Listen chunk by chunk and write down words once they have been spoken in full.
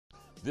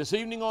This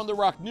evening on the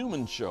Rock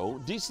Newman Show,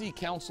 D.C.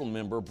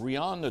 Councilmember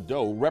Brianne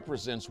Nadeau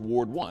represents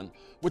Ward 1,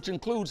 which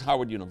includes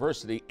Howard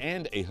University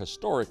and a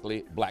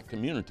historically black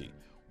community.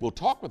 We'll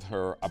talk with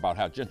her about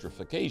how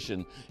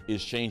gentrification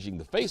is changing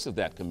the face of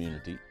that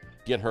community,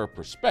 get her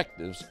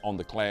perspectives on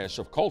the clash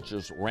of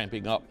cultures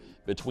ramping up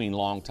between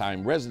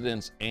longtime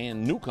residents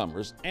and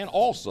newcomers, and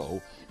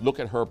also look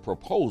at her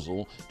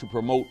proposal to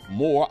promote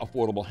more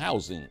affordable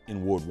housing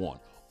in Ward 1.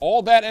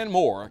 All that and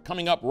more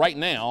coming up right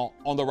now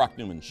on the Rock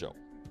Newman Show.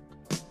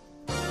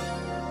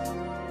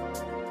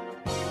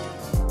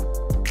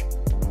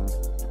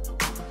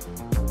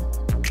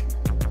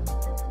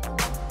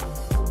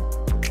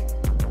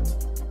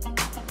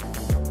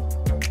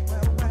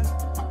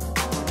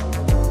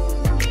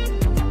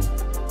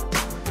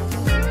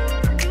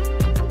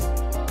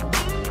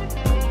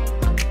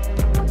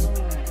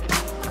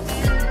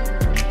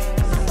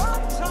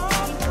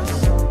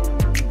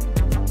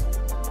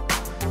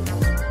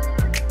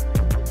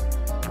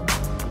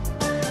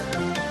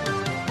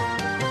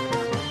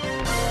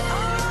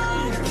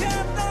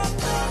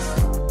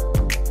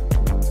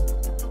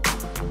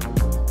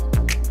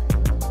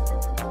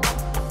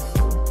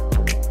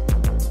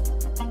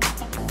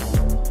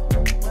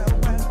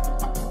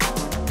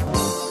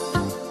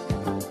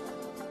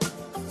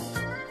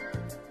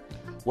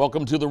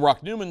 Welcome to the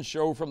Rock Newman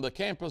Show from the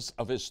campus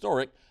of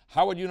historic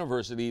Howard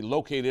University,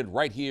 located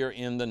right here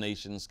in the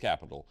nation's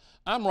capital.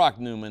 I'm Rock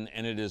Newman,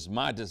 and it is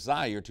my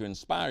desire to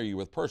inspire you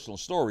with personal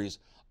stories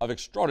of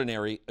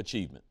extraordinary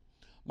achievement.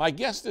 My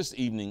guest this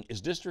evening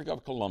is District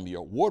of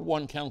Columbia Ward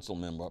 1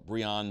 Councilmember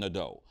Brianne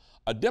Nadeau,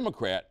 a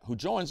Democrat who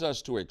joins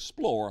us to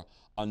explore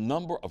a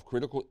number of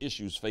critical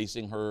issues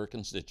facing her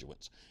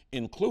constituents,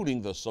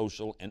 including the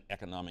social and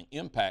economic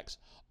impacts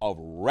of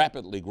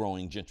rapidly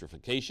growing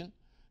gentrification,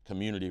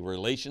 community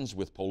relations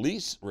with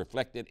police,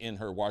 reflected in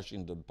her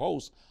Washington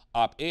Post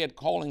op-ed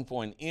calling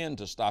for an end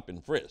to stop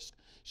and frisk.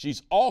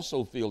 She's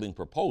also fielding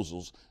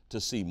proposals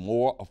to see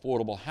more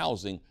affordable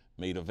housing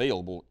made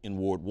available in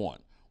Ward 1.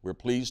 We're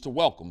pleased to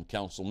welcome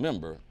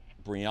Councilmember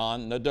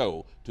Brianne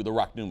Nadeau to the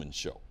Rock Newman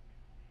Show.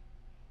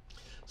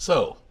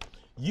 So,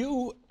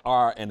 you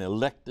are an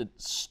elected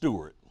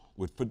steward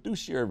with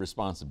fiduciary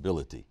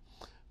responsibility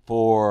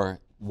for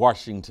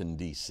Washington,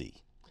 D.C.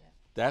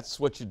 That's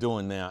what you're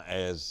doing now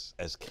as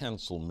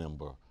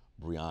Councilmember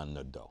Brianne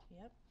Nadeau.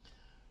 Yep.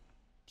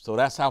 So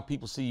that's how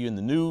people see you in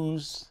the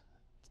news,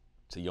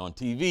 see you on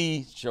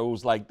TV,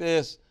 shows like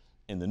this,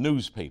 in the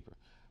newspaper.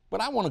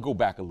 But I want to go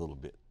back a little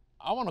bit.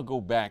 I want to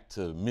go back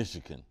to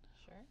Michigan,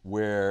 sure,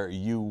 where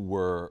you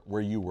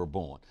were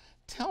born.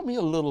 Tell me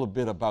a little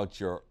bit about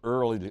your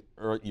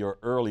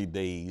early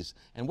days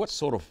and what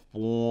sort of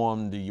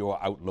formed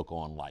your outlook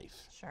on life.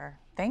 Sure,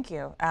 thank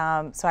you.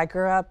 So I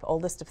grew up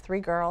oldest of three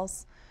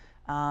girls.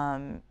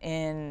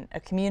 In a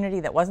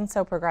community that wasn't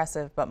so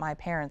progressive, but my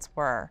parents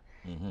were.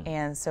 Mm-hmm.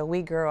 And so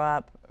we grew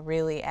up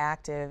really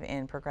active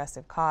in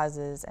progressive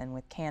causes and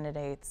with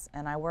candidates,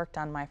 and I worked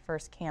on my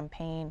first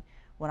campaign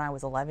when I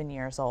was 11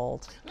 years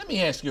old. Let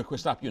me ask you a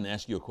question, stop you and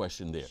ask you a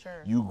question there.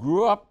 Sure. You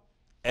grew up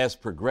as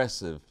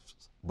progressive,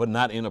 but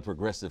not in a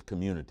progressive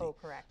community. Oh,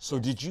 correct. So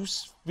yes. Did you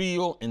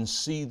feel and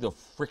see the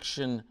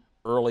friction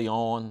early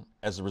on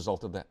as a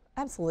result of that?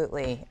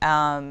 Absolutely,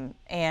 and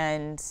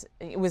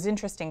it was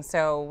interesting.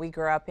 So we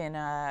grew up in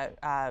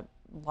a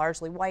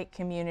largely white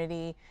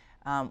community.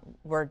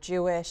 We're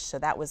Jewish, so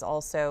that was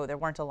also, there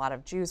weren't a lot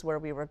of Jews where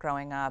we were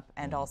growing up,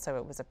 and also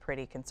it was a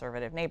pretty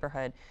conservative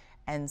neighborhood.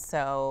 And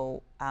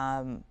so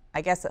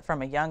I guess that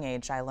from a young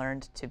age I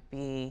learned to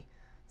be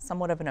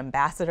somewhat of an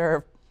ambassador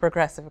of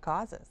progressive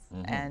causes,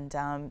 and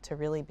to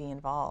really be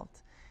involved.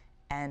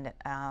 And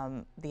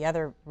the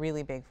other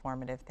really big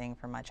formative thing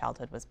from my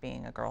childhood was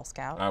being a Girl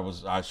Scout.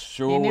 I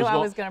sure you knew was I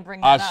was going to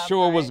bring that up. I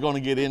sure right? was going to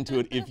get into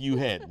it if you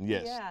hadn't.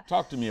 Yes. Yeah.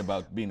 Talk to me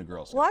about being a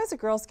Girl Scout. Well, I was a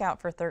Girl Scout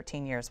for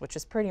 13 years, which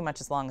is pretty much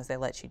as long as they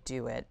let you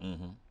do it.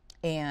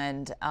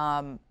 And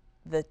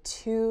the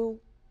two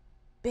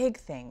big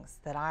things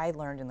that I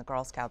learned in the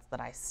Girl Scouts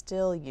that I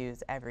still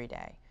use every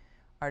day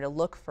are to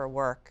look for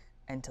work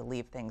and to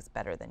leave things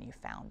better than you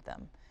found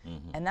them.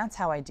 And that's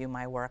how I do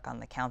my work on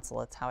the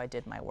council. It's how I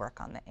did my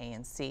work on the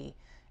ANC.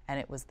 And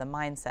it was the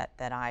mindset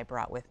that I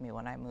brought with me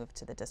when I moved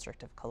to the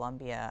District of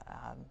Columbia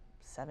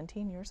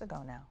 17 years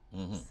ago now.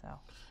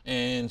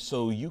 And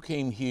so you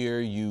came here,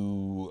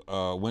 you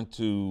went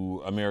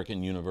to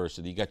American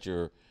University, got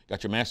your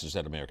master's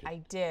at American.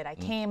 I did. I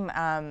came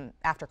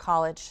after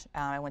college.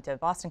 I went to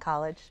Boston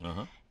College,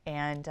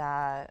 and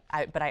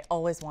but I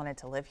always wanted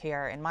to live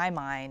here. In my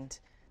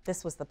mind,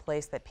 this was the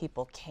place that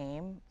people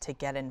came to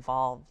get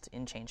involved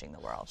in changing the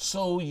world.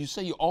 So you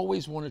say you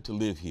always wanted to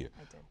live here.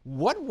 I did.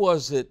 What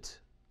was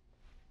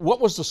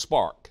the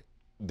spark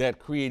that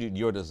created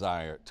your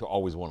desire to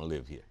always want to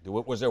live here?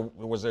 Was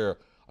there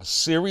a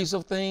series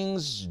of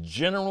things,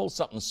 general,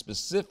 something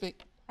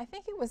specific? I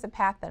think it was a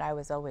path that I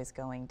was always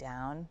going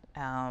down.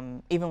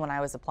 Even when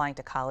I was applying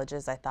to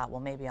colleges, I thought,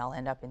 well, maybe I'll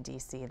end up in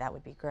DC. That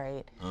would be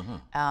great.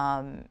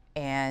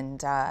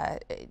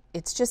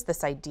 It's just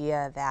this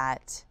idea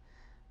that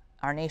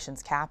our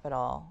nation's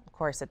capital, of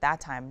course, at that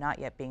time, not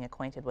yet being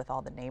acquainted with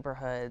all the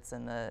neighborhoods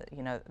and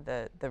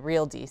the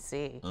real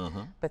DC.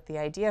 But the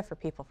idea for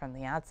people from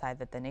the outside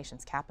that the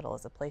nation's capital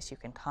is a place you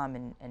can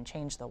come and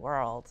change the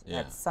world,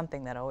 that's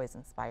something that always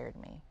inspired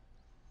me.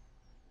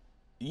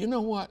 You know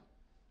what?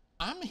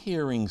 I'm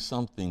hearing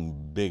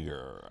something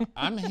bigger.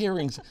 I'm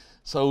hearing,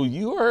 so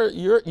you're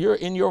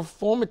in your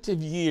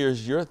formative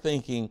years, you're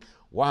thinking,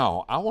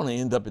 wow, I want to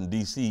end up in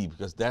DC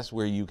because that's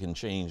where you can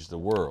change the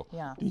world.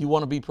 Yeah. Do you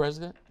want to be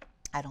president?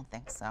 I don't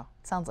think so.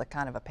 It sounds like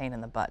kind of a pain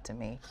in the butt to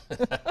me.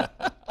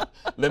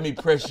 Let me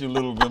press you a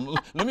little bit.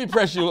 Let me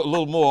press you a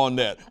little more on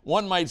that.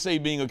 One might say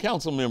being a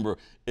council member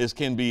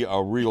can be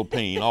a real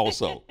pain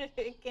also.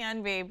 It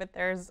can be, but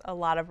there's a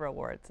lot of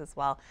rewards as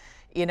well.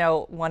 You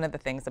know, one of the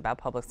things about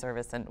public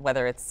service, and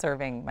whether it's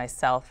serving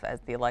myself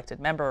as the elected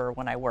member or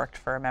when I worked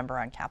for a member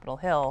on Capitol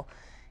Hill,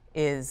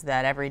 is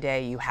that every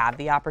day you have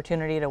the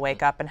opportunity to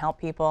wake up and help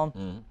people.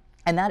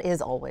 And that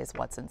is always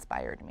what's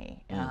inspired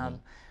me.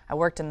 I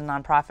worked in the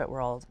nonprofit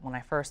world when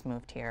I first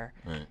moved here,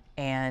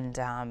 and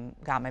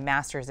got my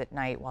master's at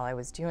night while I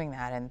was doing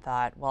that, and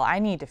thought, well, I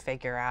need to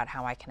figure out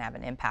how I can have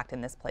an impact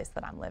in this place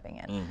that I'm living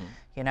in.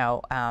 You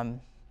know,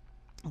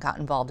 got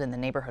involved in the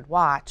neighborhood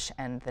watch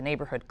and the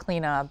neighborhood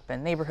cleanup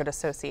and neighborhood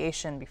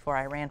association before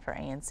I ran for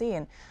ANC,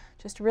 and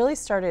just really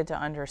started to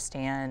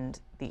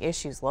understand the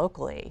issues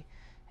locally.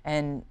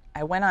 And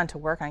I went on to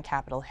work on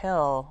Capitol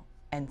Hill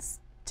and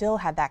still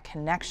had that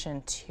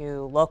connection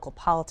to local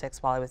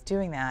politics while I was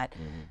doing that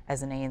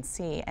as an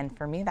ANC. And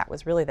for me, that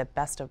was really the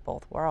best of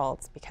both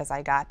worlds, because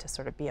I got to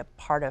sort of be a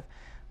part of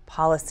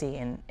policy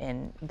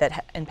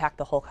that impact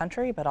the whole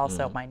country, but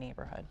also my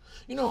neighborhood.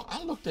 You know,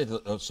 I looked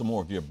at some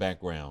more of your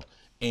background,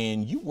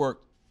 and you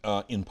worked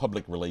in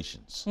public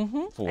relations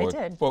for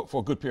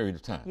a good period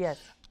of time. Yes.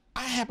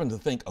 I happen to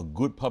think a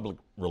good public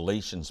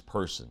relations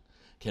person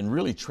can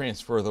really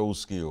transfer those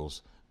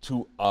skills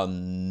to a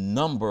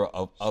number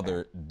of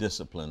other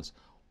disciplines.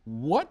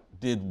 What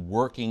did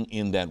working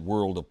in that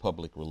world of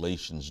public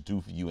relations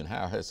do for you, and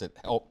how has it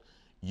helped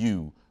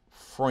you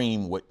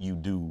frame what you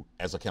do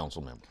as a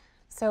council member?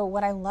 So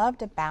what I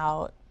loved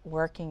about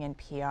working in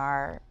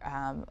PR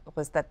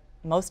was that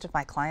most of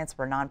my clients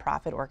were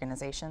nonprofit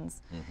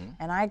organizations,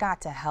 and I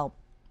got to help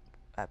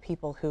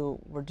people who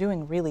were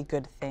doing really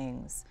good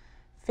things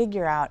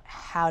figure out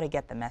how to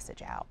get the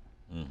message out.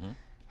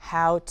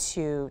 How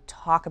to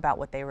talk about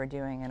what they were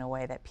doing in a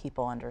way that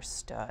people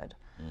understood.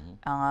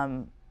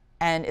 And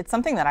it's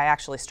something that I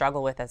actually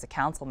struggle with as a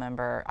council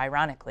member,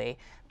 ironically,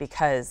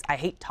 because I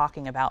hate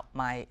talking about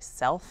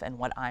myself and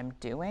what I'm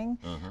doing.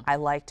 I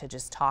like to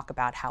just talk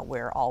about how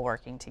we're all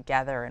working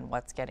together and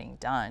what's getting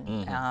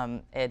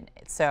done.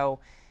 So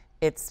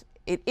it's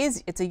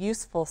a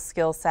useful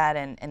skill set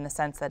in the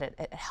sense that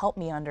it helped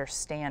me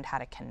understand how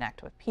to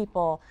connect with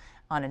people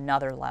on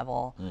another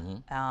level.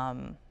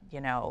 You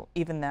know,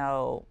 even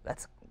though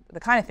that's the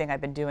kind of thing I've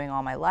been doing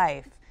all my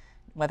life,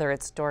 whether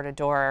it's door to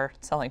door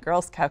selling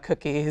Girl Scout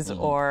cookies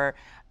or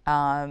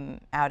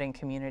out in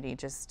community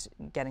just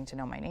getting to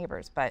know my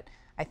neighbors. But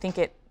I think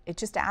it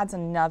just adds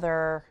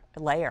another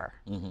layer,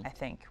 I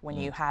think, when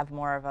you have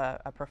more of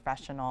a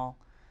professional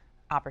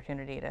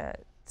opportunity to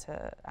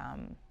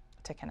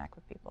connect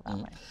with people that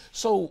way.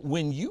 So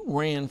when you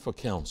ran for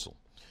council,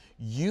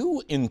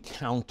 you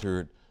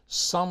encountered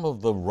some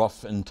of the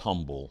rough and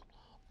tumble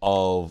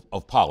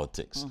of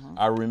politics.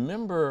 I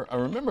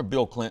remember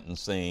Bill Clinton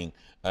saying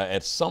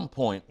at some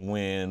point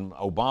when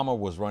Obama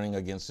was running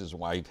against his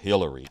wife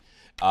Hillary,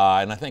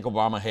 and I think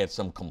Obama had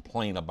some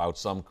complaint about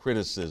some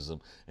criticism,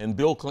 and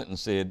Bill Clinton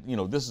said, you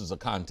know, this is a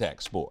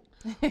contact sport.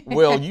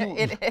 Well,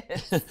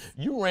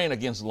 you ran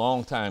against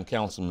longtime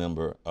council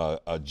member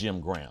Jim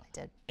Graham.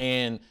 I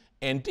did.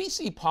 And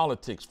DC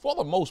politics, for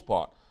the most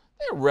part,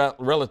 they're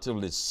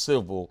relatively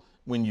civil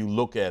when you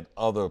look at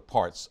other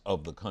parts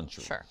of the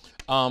country. Sure.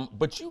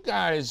 But you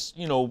guys,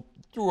 you know,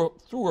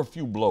 threw a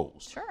few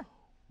blows. Sure.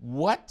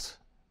 What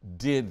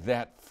did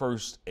that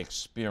first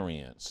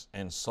experience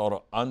and sort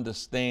of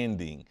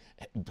understanding,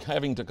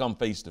 having to come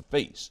face to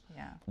face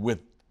with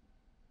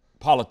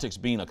politics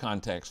being a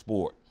contact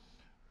sport,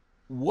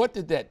 what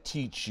did that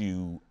teach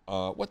you?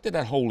 What did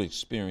that whole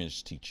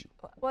experience teach you?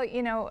 Well,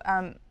 you know,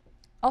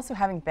 also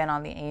having been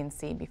on the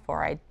ANC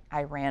before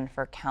I ran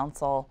for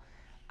council,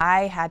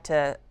 I had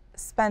to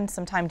spend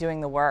some time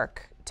doing the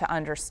work to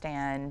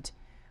understand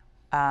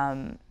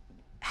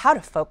how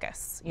to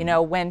focus. You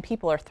know, when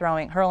people are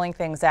hurling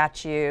things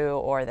at you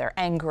or they're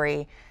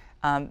angry,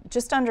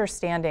 just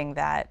understanding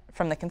that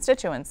from the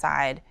constituent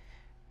side,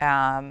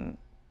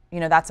 you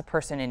know, that's a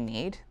person in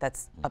need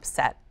that's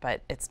upset,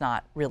 but it's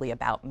not really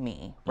about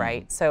me,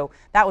 right? So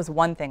that was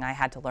one thing I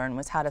had to learn,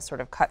 was how to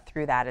sort of cut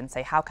through that and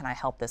say, how can I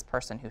help this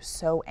person who's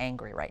so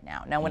angry right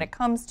now? Now, when it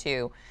comes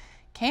to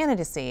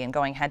candidacy and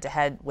going head to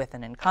head with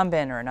an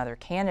incumbent or another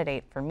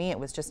candidate, for me, it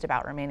was just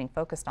about remaining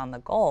focused on the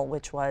goal,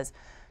 which was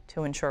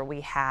to ensure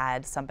we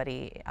had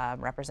somebody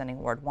representing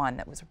Ward 1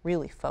 that was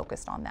really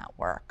focused on that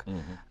work.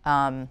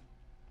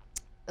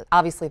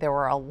 Obviously, there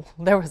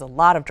was a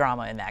lot of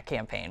drama in that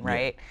campaign,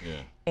 right?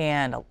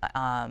 And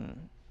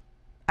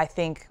I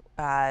think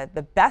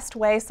the best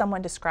way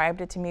someone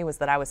described it to me was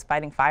that I was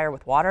fighting fire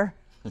with water.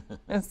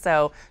 And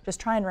so just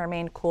trying to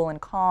remain cool and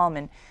calm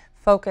and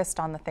focused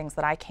on the things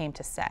that I came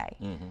to say.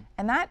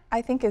 And that,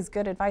 I think, is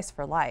good advice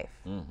for life,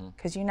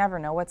 because you never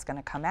know what's going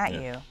to come at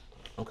you.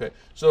 Okay,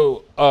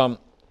 so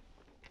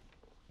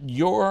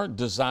your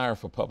desire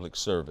for public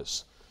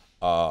service,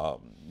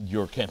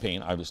 your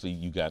campaign, obviously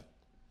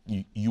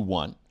you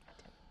won.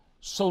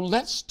 So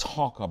let's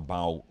talk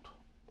about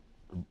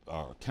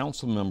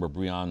Councilmember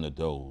Brianne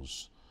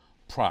Nadeau's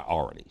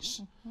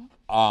priorities.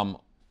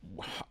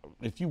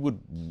 If you would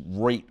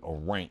rate or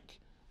rank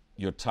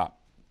your top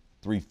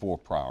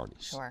 3-4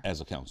 priorities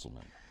as a council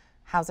member.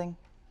 Housing,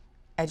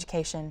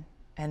 education,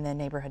 and then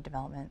neighborhood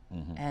development.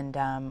 And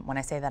when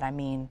I say that, I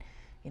mean,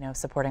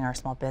 supporting our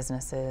small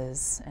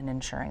businesses and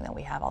ensuring that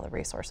we have all the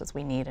resources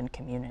we need in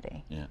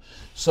community. Yeah.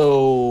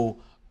 So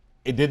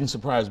it didn't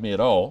surprise me at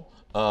all,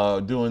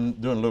 doing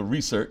a little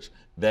research,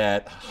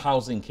 that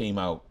housing came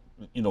out,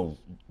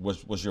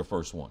 was your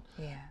first one.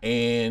 Yeah.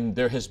 And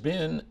there has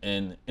been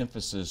an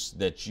emphasis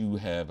that you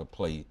have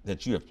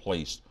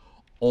placed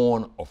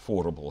on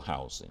affordable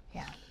housing.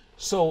 Yeah.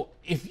 So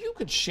if you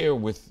could share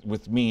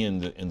with me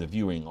and the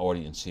viewing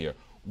audience here,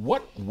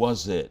 what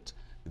was it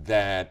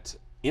that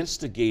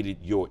instigated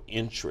your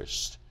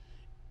interest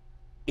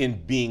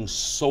in being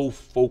so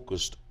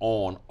focused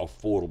on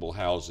affordable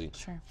housing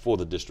for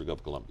the District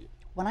of Columbia?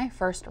 When I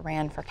first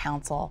ran for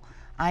council,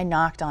 I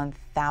knocked on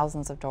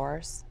thousands of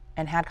doors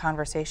and had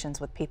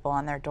conversations with people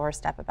on their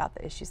doorstep about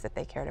the issues that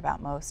they cared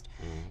about most.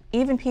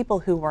 Even people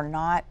who were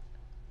not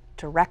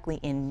directly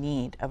in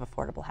need of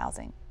affordable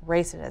housing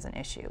raised it as an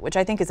issue, which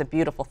I think is a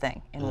beautiful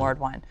thing in Ward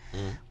 1.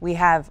 We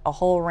have a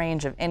whole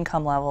range of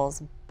income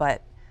levels,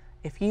 but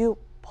if you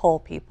poll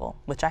people,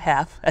 which I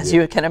have, as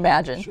you can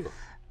imagine,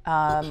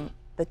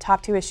 the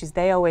top 2 issues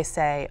they always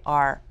say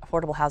are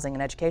affordable housing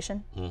and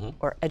education,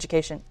 or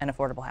education and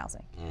affordable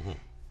housing.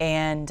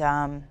 And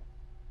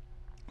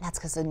that's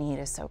because the need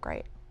is so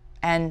great.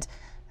 And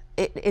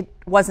it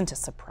wasn't a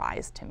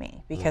surprise to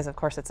me, because of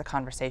course it's a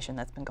conversation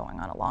that's been going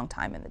on a long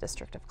time in the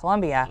District of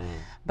Columbia,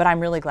 but I'm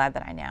really glad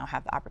that I now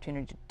have the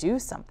opportunity to do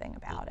something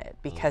about it,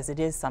 because it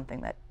is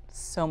something that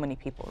so many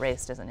people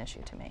raised as an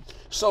issue to me.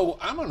 So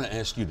I'm going to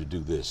ask you to do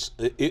this.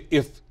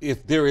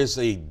 If there is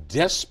a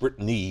desperate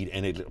need,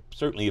 and it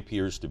certainly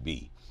appears to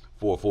be,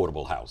 for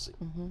affordable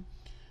housing,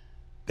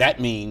 that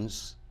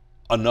means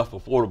enough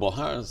affordable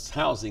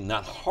housing,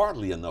 not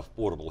hardly enough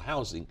affordable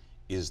housing,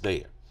 is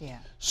there. Yeah.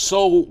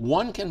 So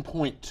one can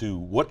point to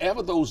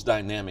whatever those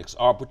dynamics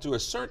are, but to a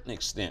certain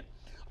extent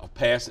of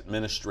past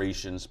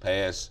administrations,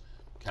 past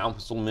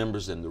council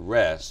members and the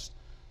rest,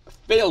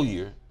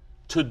 failure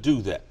to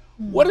do that.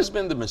 What has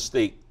been the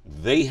mistake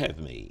they have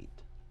made,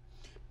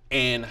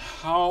 and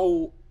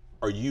how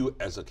are you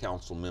as a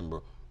council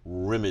member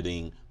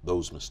remedying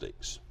those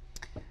mistakes?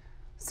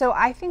 So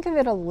I think of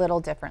it a little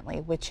differently,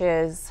 which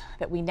is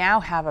that we now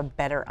have a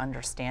better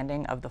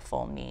understanding of the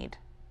full need,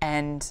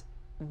 and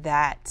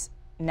that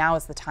now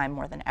is the time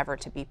more than ever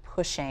to be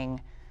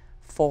pushing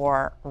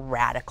for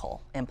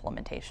radical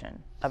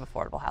implementation of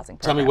affordable housing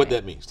programming. Tell me what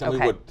that means. Tell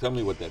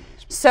me what that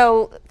means.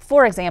 So,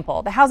 for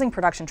example, the Housing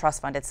Production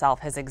Trust Fund itself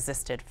has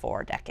existed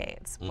for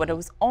decades, but it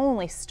was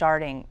only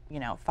starting,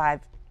 5,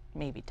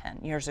 maybe 10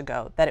 years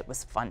ago that it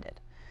was funded.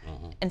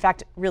 In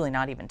fact, really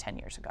not even 10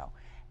 years ago.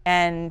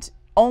 And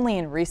only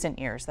in recent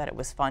years that it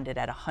was funded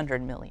at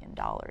 $100 million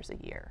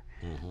a year.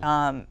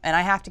 And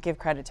I have to give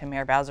credit to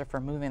Mayor Bowser for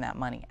moving that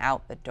money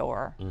out the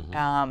door.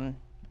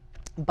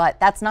 But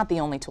that's not the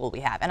only tool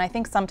we have. And I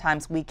think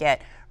sometimes we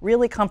get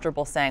really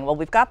comfortable saying, well,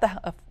 we've got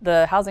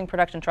the Housing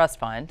Production Trust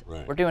Fund.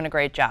 We're doing a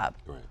great job,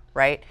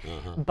 right?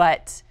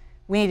 But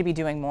we need to be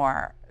doing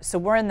more. So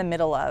we're in the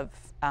middle of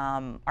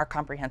our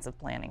comprehensive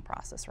planning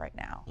process right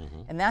now.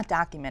 And that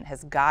document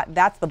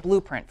that's the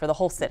blueprint for the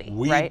whole city,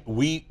 right?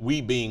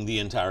 We being the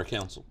entire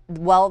council?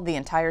 Well, the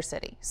entire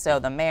city. So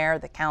the mayor,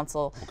 the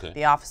council,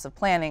 the Office of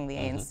Planning, the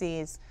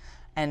ANCs,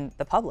 and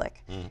the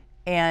public.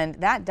 And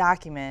that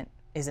document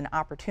is an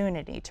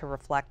opportunity to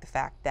reflect the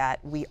fact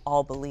that we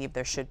all believe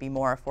there should be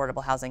more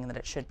affordable housing and that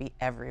it should be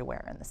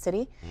everywhere in the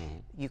city.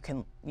 You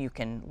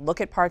can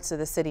look at parts of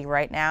the city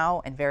right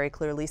now and very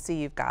clearly see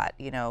you've got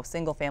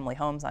single family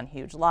homes on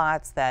huge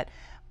lots that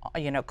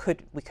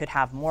we could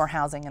have more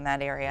housing in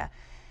that area.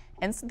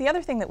 And so the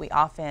other thing that we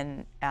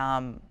often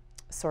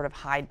sort of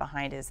hide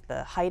behind is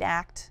the Height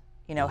Act.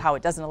 How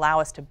it doesn't allow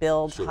us to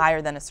build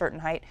higher than a certain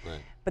height.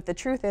 But the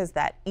truth is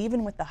that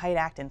even with the Height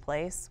Act in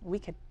place, we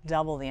could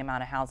double the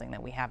amount of housing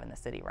that we have in the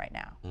city right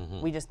now.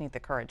 We just need the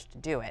courage to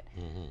do it.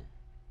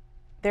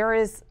 There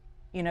is,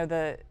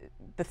 the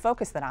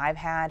focus that I've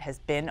had has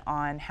been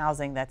on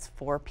housing that's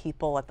for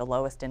people at the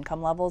lowest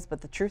income levels,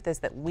 but the truth is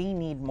that we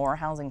need more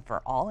housing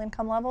for all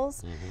income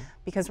levels,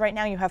 because right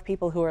now you have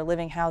people who are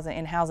living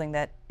in housing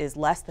that is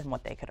less than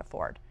what they could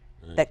afford.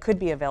 That could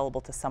be available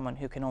to someone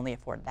who can only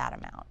afford that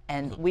amount.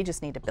 And we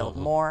just need to build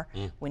more.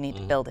 We need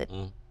to build it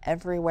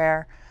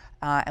everywhere.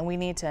 And we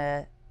need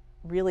to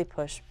really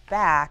push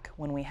back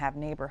when we have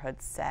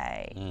neighborhoods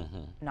say,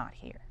 not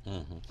here.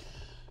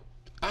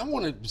 I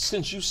want to,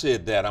 since you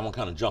said that, I'm going to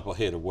kind of jump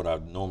ahead of what I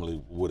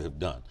normally would have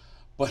done.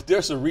 But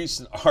there's a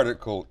recent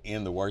article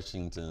in the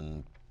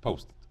Washington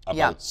Post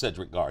about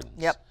Sedgwick Gardens.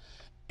 Yep.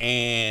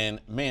 And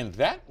man,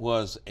 that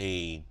was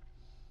I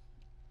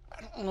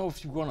don't know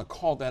if you're going to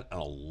call that an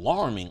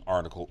alarming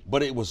article,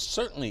 but it was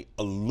certainly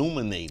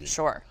illuminating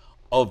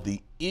of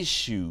the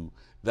issue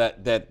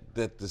that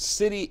the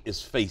city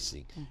is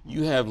facing.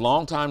 You have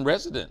longtime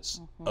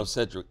residents of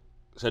Sedgwick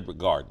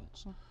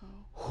Gardens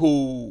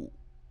who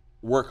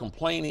were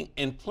complaining,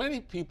 and plenty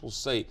of people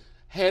say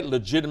had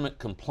legitimate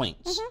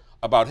complaints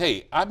about,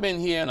 hey, I've been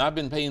here and I've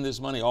been paying this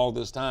money all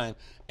this time,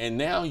 and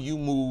now you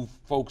move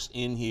folks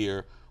in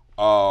here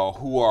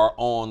who are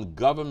on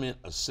government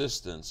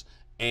assistance,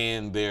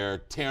 and they're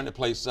tearing the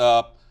place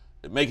up,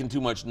 they're making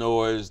too much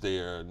noise,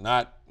 they're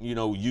not,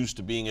 used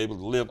to being able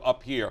to live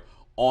up here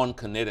on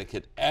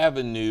Connecticut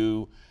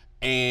Avenue,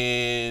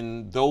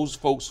 and those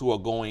folks who are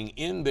going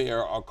in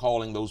there are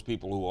calling those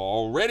people who are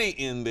already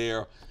in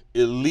there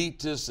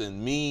elitist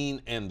and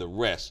mean and the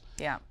rest.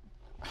 Yeah.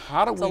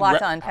 It's a lot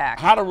to unpack.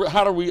 How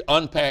do we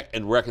unpack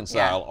and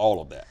reconcile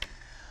all of that?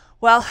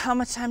 Well, how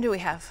much time do we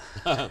have?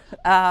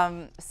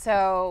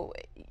 So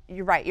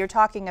you're right. You're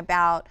talking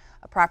about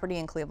a property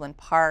in Cleveland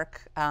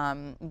Park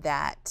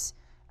that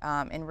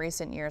in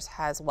recent years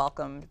has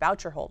welcomed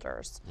voucher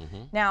holders.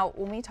 Now,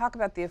 when we talk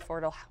about the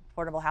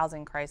affordable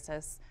housing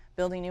crisis,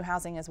 building new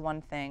housing is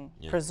one thing,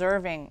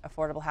 preserving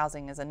affordable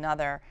housing is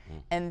another,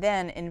 and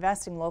then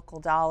investing local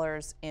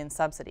dollars in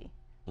subsidy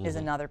is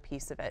another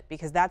piece of it,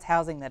 because that's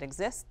housing that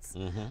exists,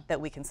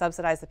 that we can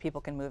subsidize, that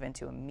people can move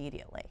into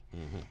immediately.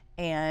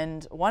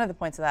 And one of the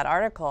points of that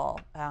article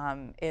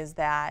is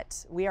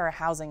that we are a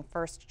housing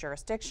first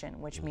jurisdiction,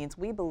 which means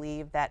we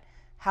believe that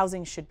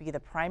housing should be the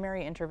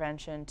primary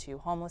intervention to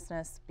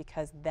homelessness,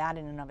 because that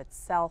in and of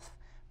itself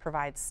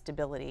provides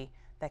stability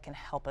that can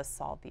help us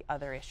solve the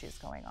other issues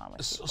going on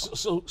with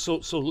people.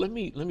 So let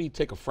me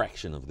take a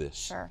fraction of this.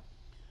 Sure.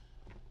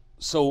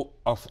 So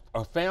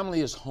a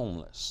family is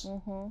homeless.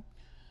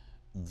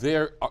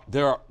 There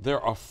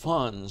are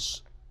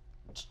funds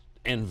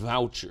and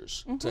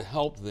vouchers to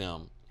help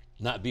them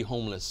not be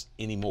homeless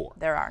anymore.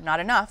 There are,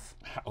 not enough.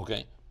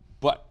 Okay,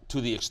 but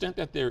to the extent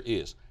that there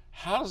is,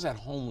 how does that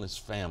homeless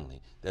family,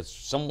 that's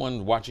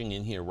someone watching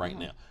in here right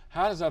now,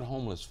 how does that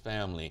homeless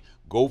family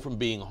go from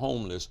being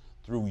homeless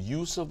through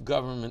use of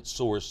government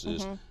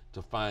sources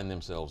to find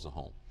themselves a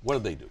home? What do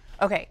they do?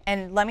 Okay,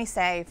 and let me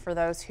say, for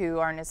those who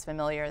aren't as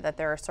familiar, that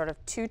there are sort of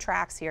two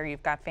tracks here.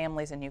 You've got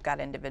families and you've got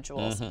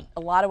individuals. A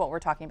lot of what we're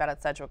talking about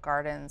at Sedgwick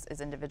Gardens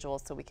is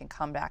individuals, so we can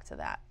come back to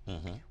that.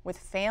 With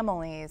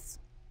families,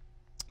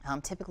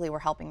 typically we're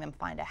helping them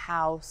find a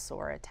house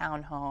or a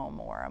townhome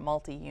or a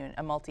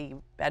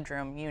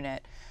multi-bedroom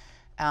unit.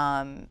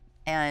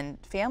 And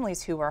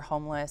families who are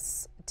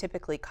homeless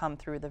typically come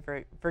through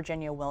the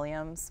Virginia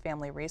Williams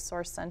Family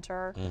Resource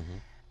Center.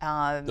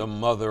 The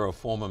mother of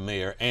former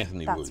Mayor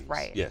Anthony Williams. That's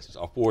right. Yes,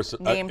 a force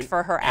named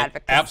for her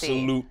advocacy.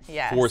 Absolute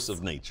force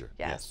of nature.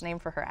 Yes,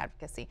 named for her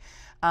advocacy.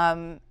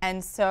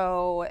 And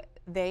so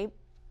they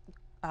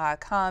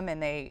come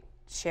and they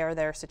share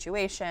their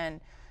situation.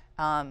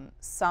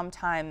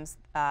 Sometimes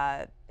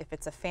if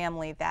it's a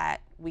family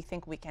that we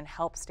think we can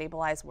help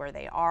stabilize where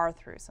they are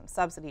through some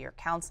subsidy or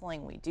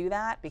counseling, we do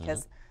that,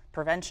 because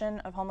prevention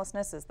of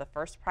homelessness is the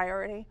first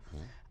priority.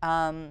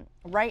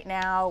 Right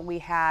now we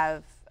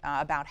have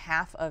about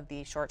half of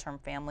the short-term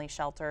family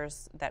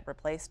shelters that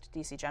replaced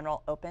DC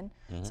General open.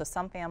 So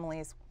some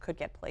families could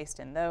get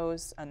placed in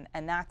those,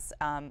 and that's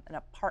an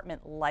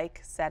apartment-like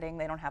setting.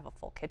 They don't have a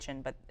full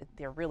kitchen, but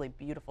they're really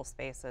beautiful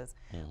spaces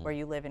where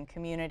you live in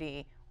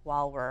community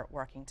while we're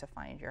working to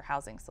find your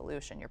housing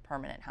solution, your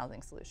permanent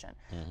housing solution.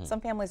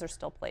 Some families are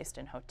still placed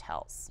in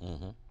hotels.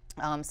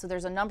 So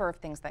there's a number of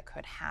things that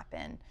could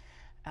happen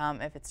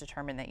if it's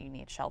determined that you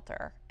need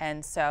shelter.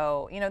 And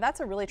so, that's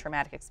a really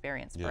traumatic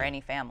experience for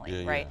any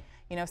family, right?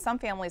 Some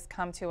families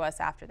come to us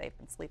after they've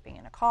been sleeping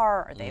in a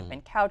car, or they've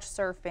been couch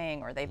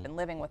surfing, or they've been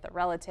living with a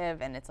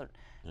relative, and it's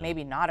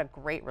maybe not a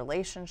great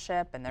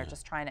relationship, and they're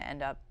just trying to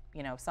end up,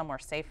 somewhere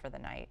safe for the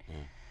night.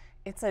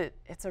 It's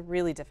a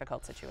really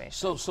difficult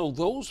situation. So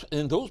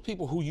those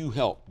people who you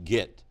help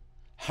get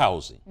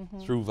housing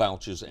through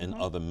vouchers and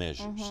other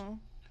measures,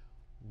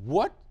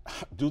 what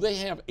do they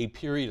have a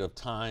period of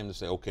time to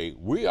say, okay,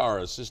 we are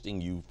assisting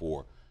you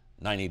for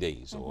 90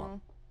 days or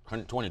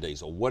 120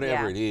 days or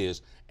whatever it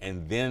is,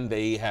 and then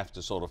they have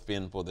to sort of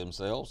fend for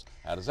themselves?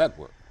 How does that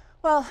work?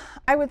 Well,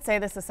 I would say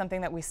this is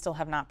something that we still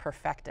have not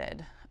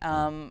perfected.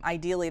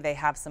 Ideally, they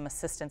have some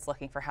assistance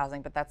looking for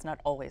housing, but that's not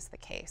always the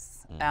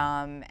case.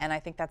 And I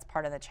think that's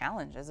part of the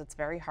challenge, is it's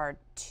very hard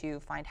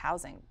to find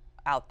housing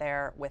out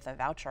there with a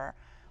voucher.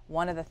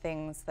 One of the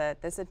things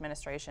that this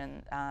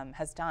administration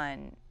has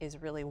done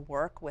is really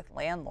work with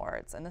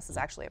landlords, and this is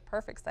actually a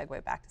perfect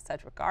segue back to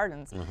Sedgwick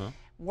Gardens,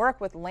 work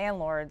with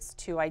landlords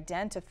to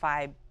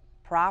identify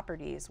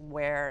properties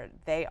where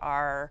they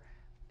are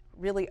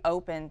really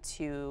open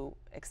to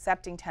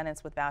accepting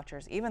tenants with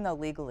vouchers, even though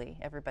legally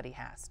everybody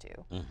has to.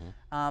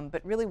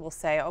 But really we'll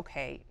say,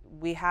 okay,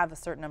 we have a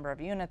certain number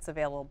of units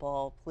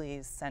available,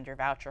 please send your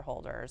voucher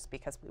holders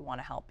because we want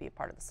to help be a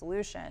part of the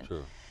solution.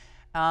 Sure.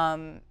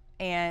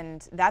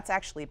 And that's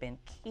actually been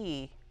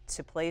key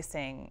to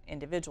placing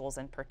individuals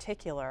in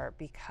particular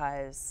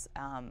because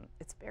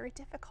it's very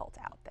difficult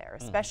out there,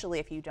 especially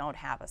if you don't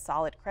have a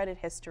solid credit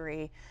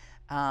history,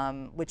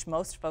 which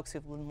most folks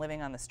who've been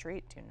living on the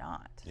street do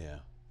not. Yeah,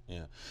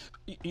 yeah.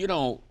 You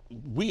know,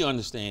 we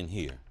understand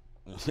here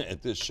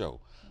at this show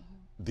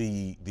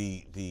the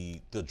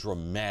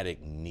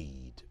dramatic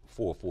need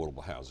for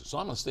affordable housing. So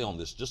I'm going to stay on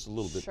this just a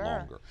little bit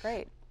longer.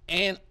 Great.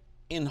 And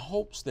in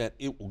hopes that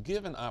it will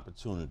give an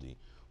opportunity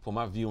for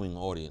my viewing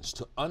audience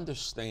to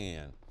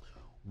understand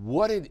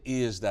what it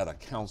is that a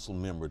council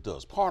member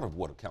does, part of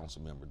what a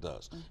council member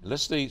does.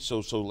 Let's stay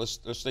let's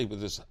stay with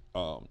this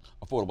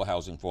affordable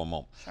housing for a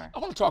moment. Sure. I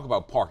want to talk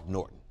about Park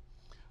Norton.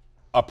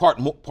 Park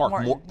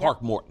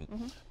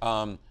Morton.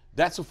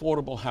 That's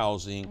affordable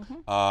housing.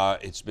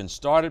 It's been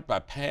started by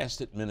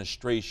past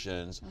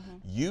administrations.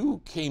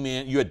 You came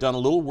in, you had done a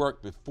little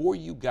work before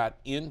you got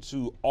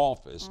into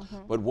office,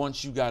 but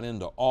once you got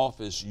into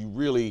office, you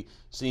really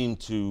seemed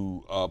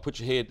to put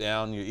your head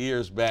down, your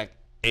ears back,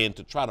 and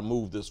to try to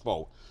move this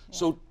forward.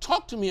 So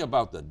talk to me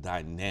about the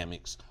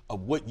dynamics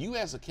of what you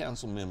as a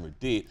council member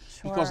did,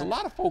 because a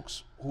lot of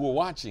folks who are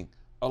watching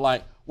are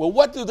like, well,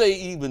 what do they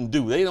even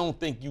do? They don't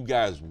think you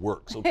guys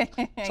work. So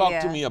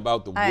talk to me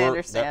about the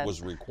work that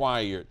was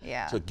required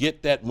to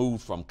get that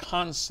move from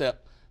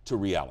concept to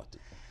reality.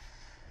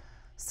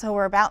 So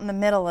we're about in the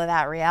middle of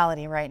that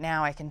reality right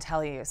now, I can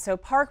tell you. So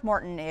Park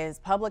Morton is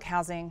public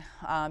housing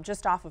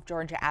just off of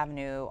Georgia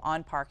Avenue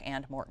on Park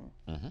and Morton.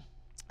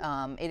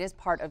 It is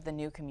part of the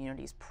New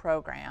Communities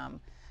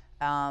program,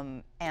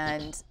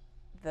 and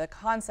the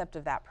concept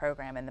of that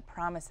program and the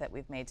promise that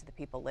we've made to the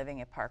people living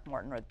at Park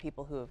Morton, or the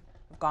people who have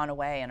gone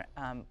away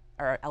and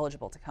are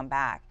eligible to come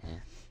back,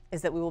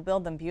 is that we will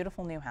build them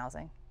beautiful new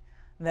housing,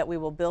 that we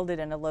will build it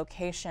in a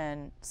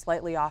location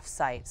slightly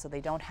off-site so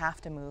they don't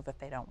have to move if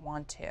they don't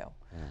want to,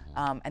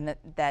 and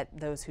that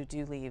those who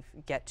do leave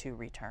get to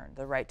return.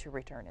 The right to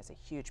return is a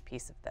huge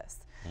piece of this.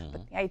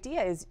 But the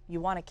idea is you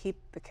want to keep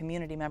the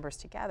community members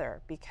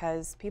together,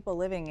 because people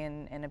living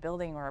in a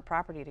building or a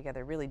property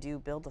together really do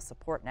build a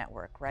support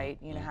network, right?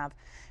 You have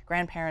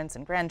grandparents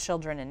and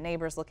grandchildren and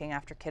neighbors looking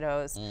after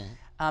kiddos,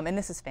 and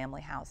this is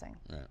family housing.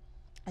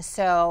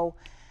 So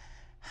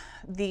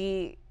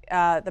the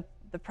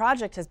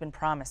project has been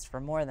promised for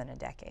more than a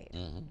decade.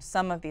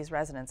 Some of these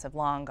residents have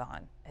long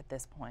gone at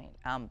this point.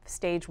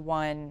 Stage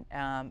one,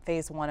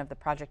 phase one of the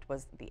project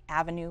was the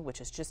Avenue, which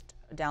is just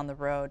down the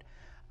road.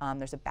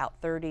 There's about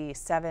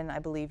 37, I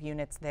believe,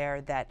 units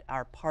there that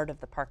are part of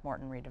the Park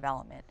Morton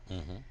redevelopment.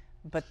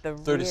 But the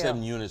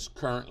 37 units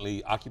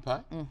currently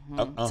occupied?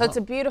 So it's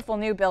a beautiful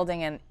new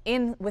building,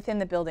 and within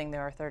the building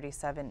there are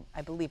 37,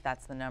 I believe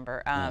that's the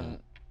number,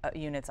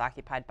 units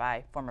occupied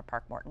by former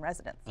Park Morton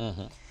residents.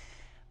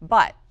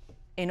 But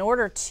in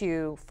order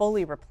to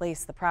fully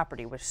replace the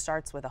property, which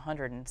starts with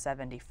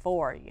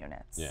 174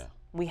 units,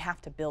 we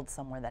have to build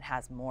somewhere that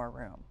has more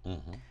room.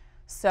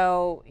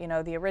 So, you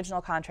know, the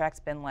original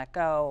contract's been let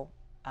go.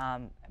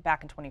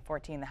 Back in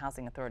 2014, the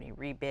Housing Authority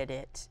rebid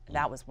it.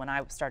 That was when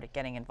I started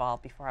getting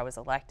involved before I was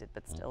elected,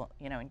 but still,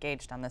 you know,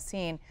 engaged on the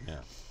scene.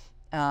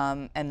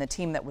 And the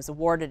team that was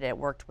awarded it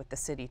worked with the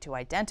city to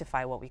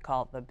identify what we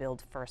call the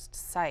Build First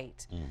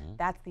site.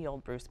 That's the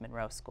old Bruce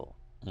Monroe School.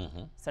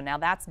 So now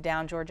that's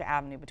down Georgia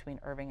Avenue between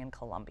Irving and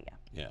Columbia.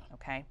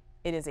 Okay.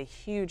 It is a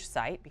huge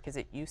site because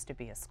it used to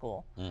be a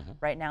school.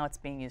 Right now it's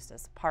being used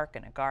as a park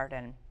and a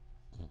garden.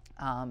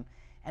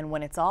 And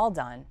when it's all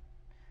done,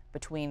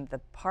 between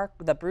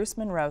the Bruce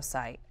Monroe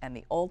site and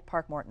the old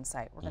Park Morton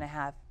site, we're going to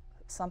have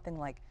something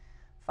like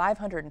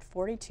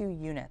 542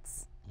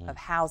 units of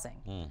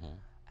housing.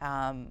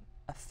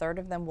 A third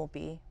of them will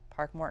be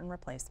Park Morton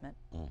replacement.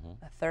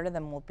 A third of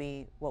them will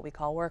be what we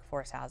call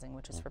workforce housing,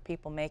 which is for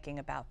people making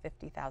about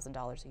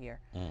 $50,000 a year.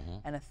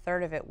 And a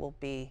third of it will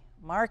be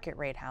market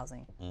rate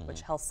housing,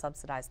 which helps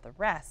subsidize the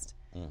rest.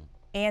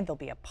 And there'll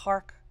be a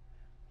park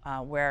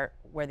where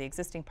the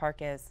existing park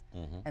is,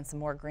 and some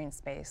more green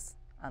space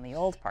on the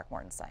old Park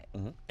Morton site.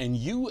 And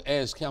you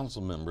as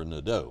Councilmember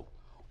Nadeau,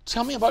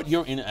 tell me about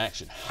your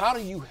interaction. How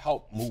do you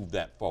help move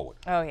that forward?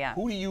 Oh, yeah.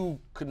 Who do you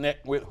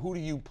connect with? Who do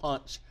you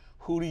punch?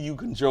 Who do you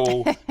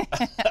cajole?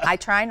 I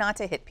try not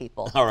to hit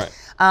people. All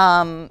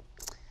right.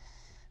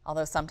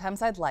 Although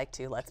sometimes I'd like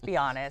to, let's be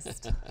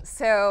honest.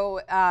 So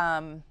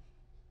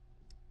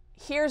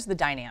here's the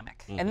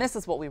dynamic, and this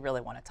is what we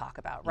really want to talk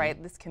about,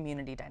 right? This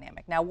community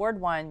dynamic. Now, Ward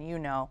 1, you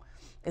know,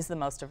 is the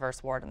most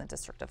diverse ward in the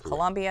District of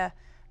Columbia.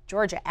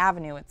 Georgia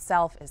Avenue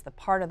itself is the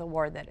part of the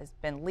ward that has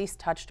been least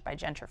touched by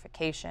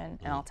gentrification,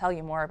 and I'll tell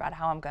you more about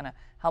how I'm going to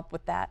help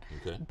with that.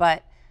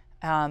 But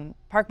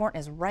Park Morton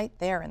is right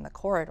there in the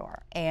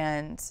corridor,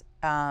 and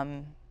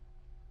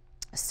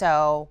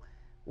so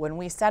when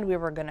we said we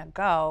were going to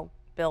go,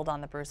 build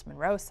on the Bruce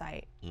Monroe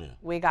site, Yeah.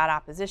 we got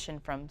opposition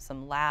from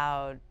some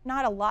loud,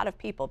 not a lot of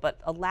people, but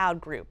a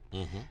loud group.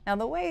 Now,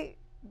 the way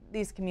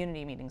these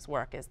community meetings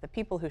work is the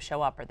people who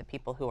show up are the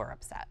people who are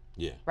upset.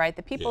 Yeah. Right?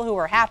 The people who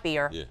are happy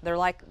are, Yeah. they're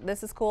like,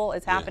 this is cool,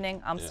 it's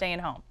happening, I'm staying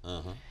home.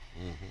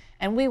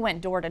 And we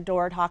went door to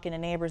door talking to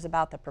neighbors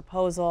about the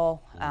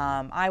proposal.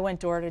 I went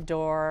door to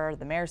door,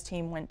 the mayor's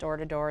team went door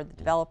to door, the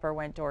developer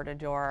went door to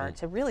door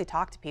to really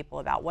talk to people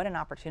about what an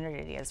opportunity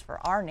it is for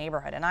our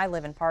neighborhood, and I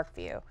live in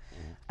Parkview,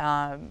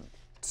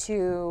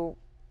 to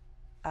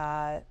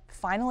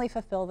finally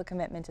fulfill the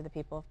commitment to the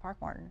people of Park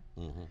Morton,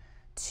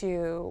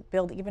 to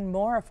build even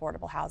more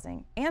affordable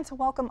housing, and to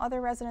welcome other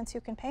residents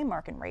who can pay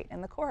market rate in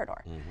the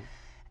corridor.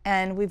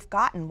 And we've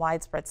gotten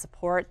widespread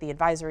support. The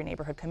advisory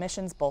neighborhood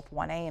commissions, both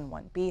 1A and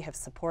 1B, have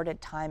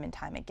supported time and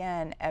time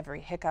again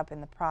every hiccup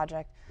in the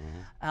project.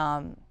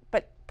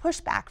 But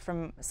pushback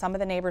from some of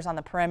the neighbors on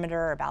the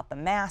perimeter about the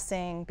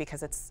massing,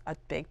 because it's a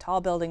big,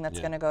 tall building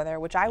that's going to go there,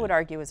 which I would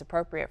argue is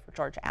appropriate for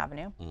Georgia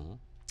Avenue.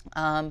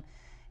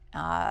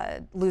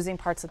 Losing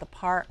parts of the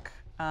park.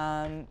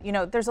 You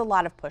know, there's a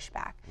lot of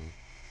pushback.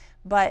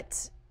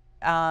 But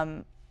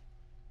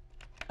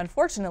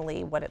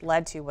unfortunately, what it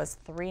led to was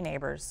 3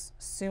 neighbors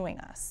suing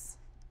us,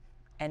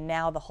 and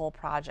now the whole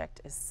project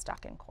is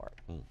stuck in court.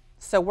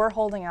 So we're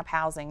holding up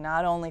housing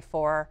not only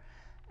for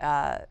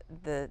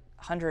the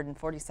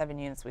 147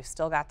 units we've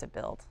still got to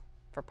build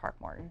for Park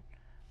Morton,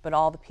 but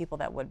all the people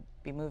that would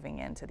be moving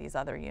into these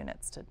other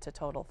units to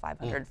total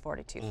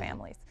 542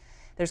 families.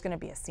 There's going to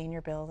be a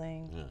senior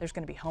building. There's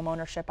going to be home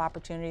ownership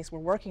opportunities. We're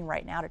working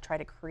right now to try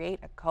to create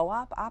a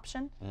co-op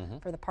option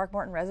for the Park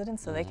Morton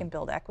residents so they can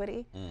build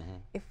equity.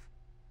 If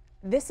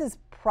this is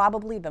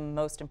probably the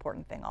most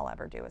important thing I'll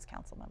ever do as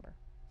council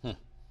member.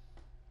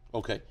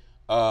 Okay.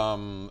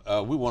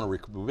 We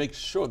want to make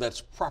sure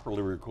that's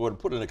properly recorded.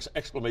 Put an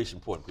exclamation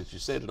point because you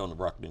said it on the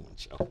Rock Newman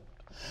Show.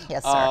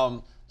 Yes,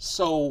 sir.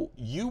 So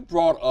you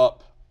brought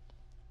up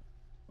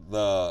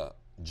the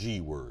G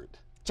word.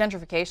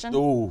 Gentrification?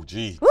 Oh,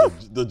 gee,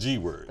 the G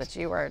word. The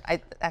G word.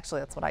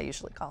 Actually, that's what I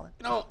usually call it.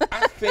 You know,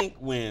 I think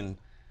when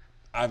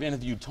I've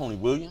interviewed Tony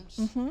Williams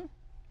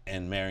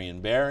and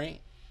Marion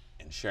Barry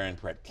and Sharon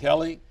Pratt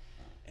Kelly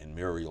and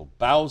Muriel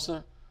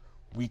Bowser,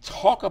 we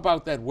talk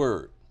about that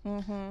word.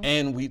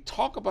 And we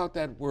talk about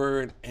that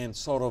word and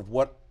sort of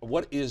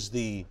what is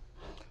the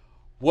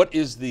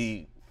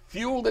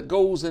fuel that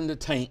goes in the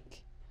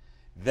tank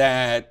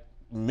that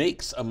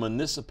makes a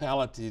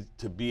municipality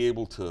to be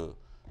able to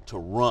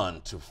run,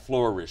 to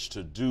flourish,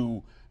 to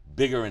do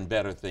bigger and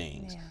better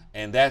things.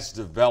 And that's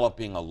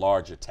developing a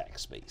larger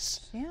tax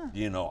base.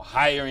 You know,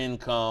 higher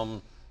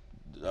income,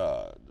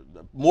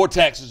 more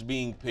taxes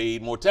being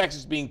paid,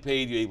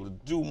 you're able to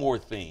do more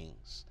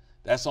things.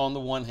 That's on the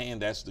one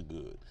hand, that's the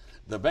good.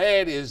 The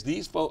bad is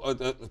these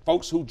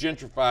folks who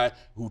gentrify,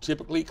 who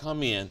typically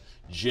come in,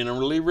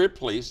 generally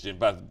replace,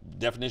 by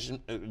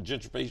definition,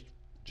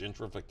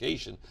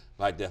 gentrification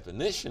by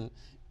definition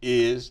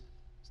is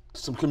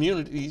some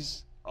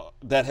communities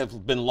that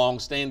have been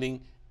long-standing,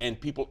 and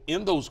people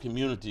in those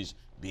communities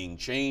being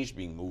changed,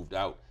 being moved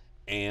out,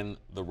 and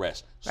the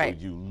rest. So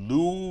you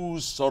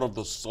lose sort of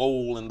the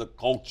soul and the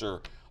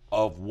culture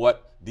of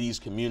what these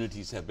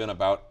communities have been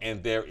about,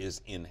 and there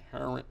is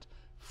inherent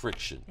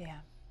friction.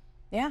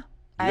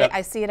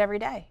 I see it every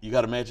day. You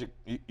got a magic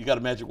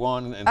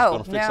wand and it's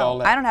going to fix all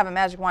that? I don't have a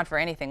magic wand for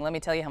anything. Let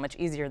me tell you how much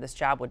easier this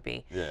job would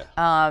be.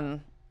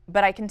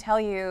 But I can tell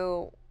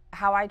you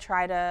how I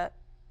try to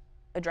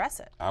address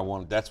it.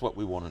 That's what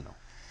we want to know.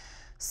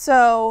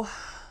 So,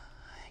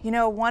 you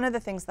know, one of the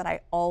things that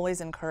I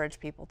always encourage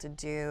people to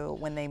do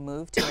when they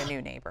move to a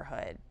new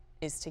neighborhood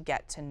is to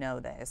get to know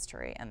the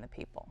history and the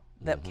people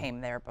that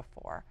came there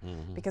before.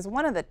 Because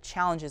one of the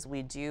challenges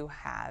we do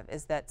have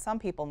is that some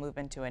people move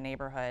into a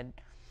neighborhood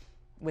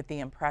with the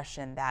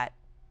impression that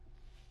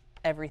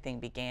everything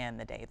began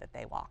the day that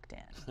they walked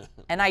in.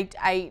 And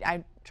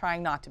I'm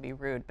trying not to be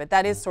rude, but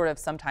that is sort of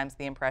sometimes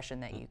the impression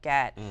that you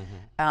get.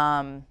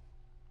 And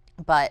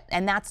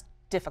that's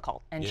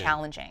difficult and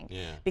challenging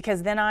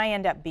because then I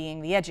end up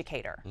being the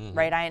educator,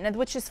 right?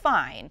 Which is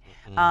fine.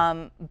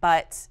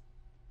 But,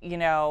 you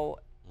know,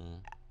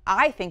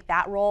 I think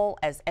that role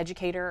as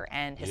educator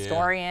and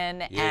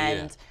historian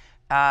and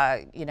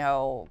you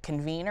know,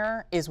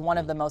 convener is one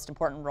of the most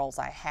important roles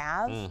I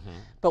have.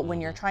 But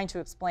when you're trying to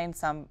explain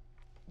some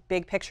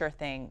big picture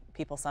thing,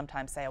 people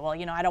sometimes say, well,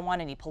 you know, I don't want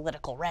any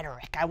political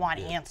rhetoric. I want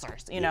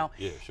answers, you know,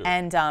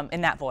 and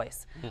in that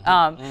voice.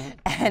 And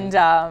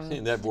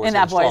in that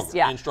voice,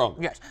 and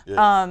stronger. Yes.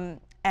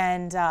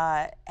 And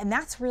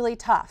that's really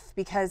tough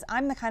because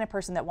I'm the kind of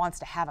person that wants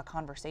to have a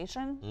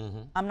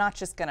conversation. I'm not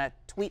just going to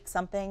tweet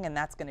something and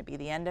that's going to be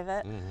the end of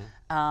it.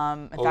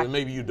 In fact,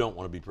 maybe you don't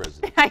want to be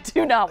president. I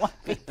do not want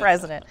to be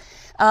president.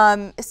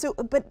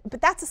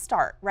 But that's a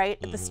start, right?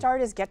 The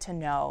start is get to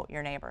know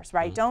your neighbors,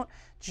 right?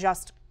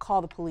 just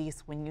call the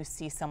police when you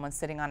see someone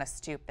sitting on a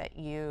stoop that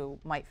you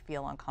might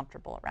feel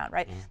uncomfortable around,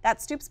 right?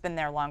 That stoop's been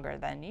there longer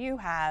than you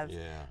have. Yeah.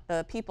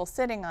 The people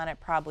sitting on it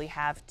probably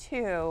have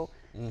too,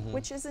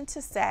 which isn't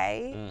to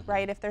say,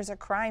 right, if there's a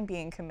crime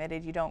being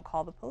committed, you don't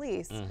call the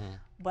police.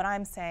 What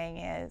I'm saying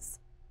is,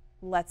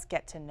 let's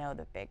get to know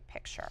the big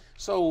picture.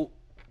 So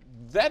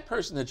that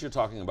person that you're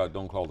talking about,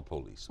 don't call the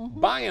police,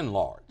 by and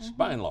large,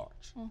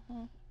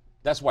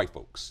 that's white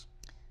folks.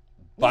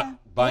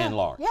 By and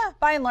large. Yeah,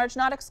 by and large,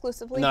 not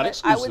exclusively, Not but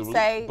exclusively, I would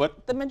say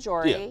but the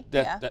majority.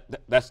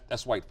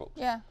 That's white folks.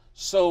 Yeah.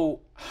 So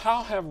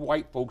how have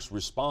white folks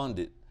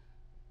responded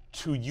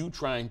to you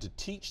trying to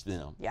teach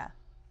them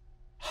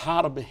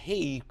how to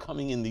behave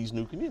coming in these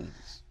new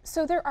communities?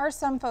 So there are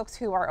some folks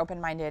who are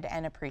open-minded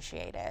and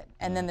appreciate it.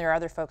 And then there are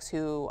other folks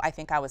who I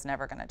think I was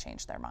never going to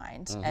change their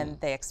mind, and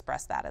they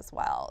express that as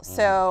well.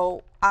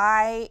 So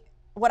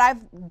what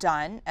I've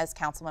done as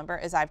council member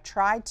is I've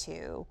tried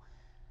to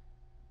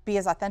be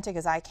as authentic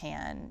as I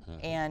can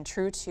and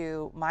true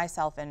to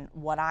myself and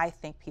what I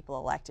think people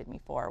elected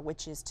me for,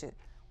 which is to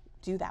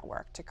do that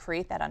work, to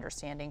create that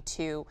understanding,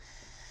 to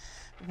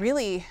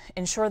really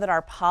ensure that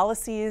our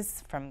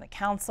policies from the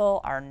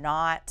council are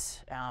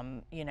not,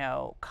 you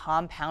know,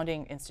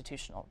 compounding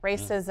institutional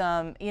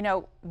racism, you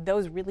know,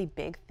 those really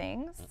big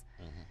things.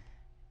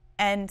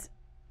 And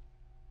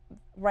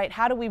right,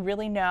 how do we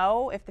really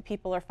know if the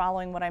people are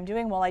following what I'm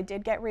doing? Well, I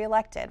did get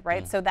reelected,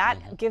 right? So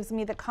that gives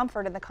me the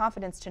comfort and the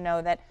confidence to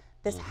know that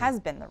this has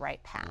been the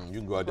right path. You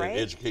can go out there and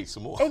educate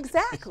some more.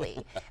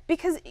 Exactly.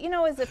 Because, you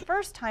know, as a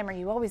first timer,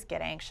 you always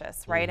get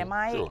anxious, right?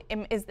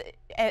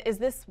 Is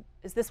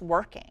this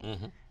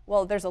working?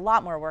 Well, there's a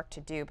lot more work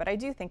to do, but I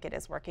do think it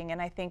is working,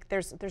 and I think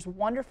there's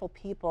wonderful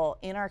people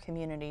in our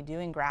community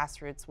doing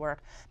grassroots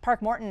work.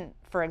 Park Morton,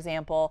 for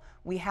example,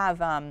 we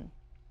have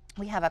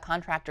a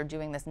contractor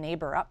doing this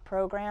Neighbor Up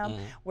program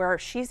where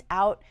she's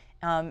out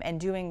and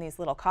doing these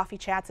little coffee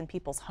chats in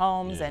people's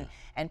homes,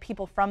 and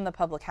people from the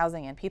public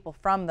housing and people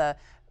from the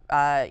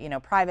you know,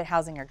 private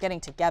housing are getting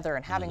together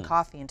and having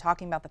coffee and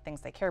talking about the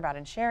things they care about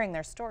and sharing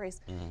their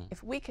stories.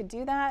 If we could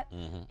do that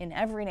in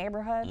every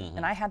neighborhood,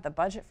 and I had the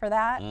budget for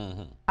that,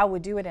 I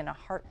would do it in a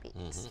heartbeat,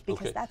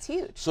 because that's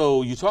huge.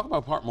 So you talk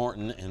about Park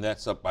Morton, and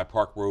that's up by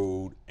Park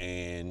Road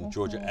and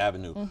Georgia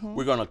Avenue.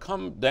 We're going to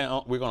come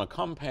down, we're going to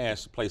come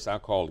past a place I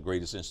call the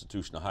greatest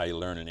institution of higher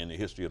learning in the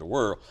history of the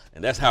world,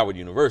 and that's Howard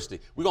University.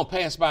 We're going to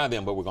pass by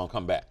them, but we're going to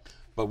come back.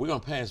 But we're going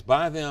to pass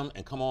by them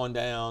and come on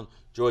down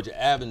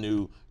Georgia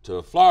Avenue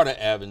to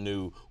Florida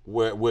Avenue,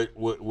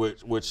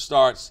 which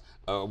starts,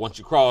 once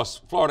you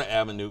cross Florida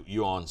Avenue,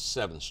 you're on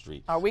 7th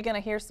Street. Are we going to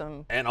hear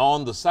some? And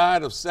on the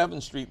side of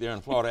 7th Street there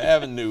in Florida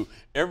Avenue,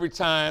 every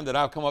time that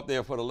I've come up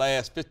there for the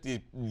last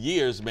 50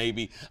 years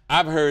maybe,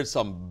 I've heard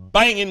some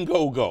banging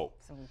go-go.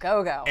 Some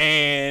go-go.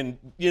 And,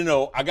 you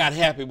know, I got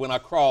happy when I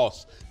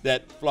crossed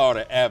that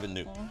Florida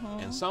Avenue.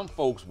 And some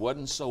folks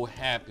wasn't so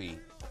happy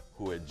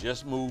who had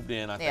just moved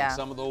in. I think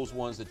some of those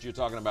ones that you're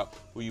talking about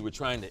who you were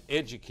trying to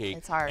educate.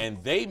 It's hard. And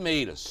they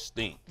made a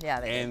stink. Yeah,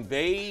 they and did.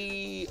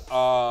 They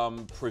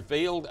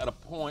prevailed at a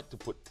point to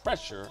put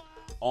pressure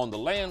on the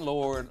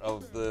landlord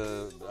of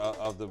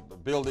the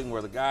building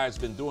where the guy's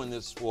been doing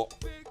this for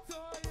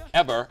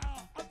ever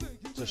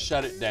to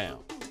shut it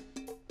down.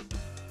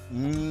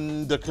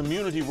 The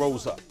community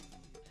rose up.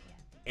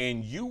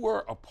 And you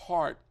were a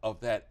part of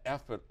that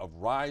effort of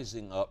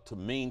rising up to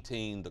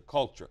maintain the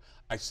culture.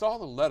 I saw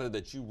the letter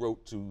that you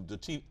wrote to the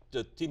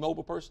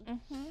T-Mobile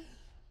person.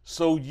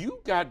 So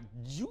you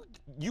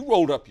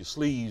rolled up your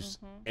sleeves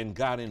and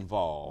got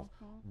involved.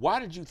 Why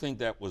did you think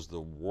that was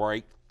the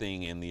right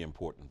thing and the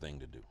important thing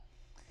to do?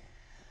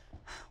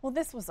 Well,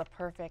 this was a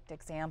perfect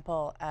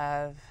example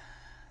of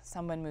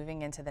someone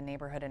moving into the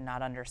neighborhood and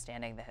not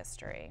understanding the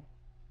history.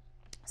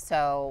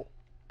 So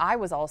I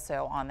was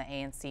also on the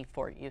ANC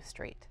Fort U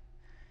Street.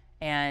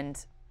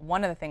 And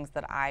one of the things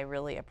that I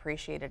really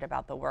appreciated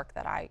about the work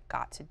that I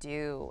got to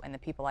do and the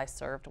people I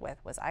served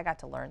with was I got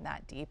to learn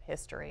that deep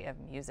history of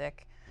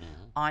music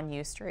on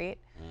U Street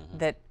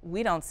that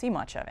we don't see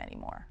much of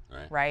anymore,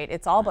 right?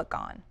 It's all but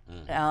gone.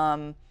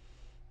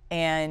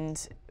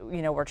 And,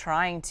 you know, we're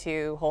trying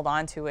to hold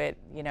on to it,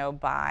 you know,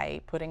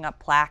 by putting up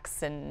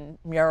plaques and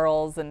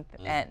murals,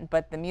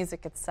 but the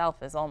music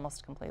itself is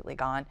almost completely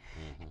gone.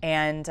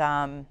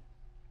 And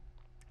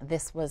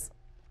this was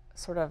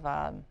sort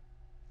of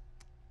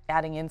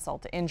adding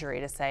insult to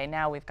injury to say,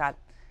 now we've got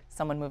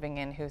someone moving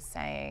in who's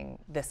saying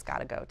this got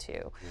to go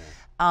too.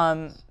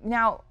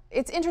 Now,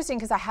 it's interesting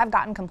because I have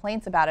gotten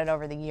complaints about it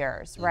over the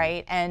years,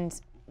 right? And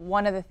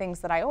one of the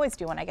things that I always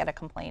do when I get a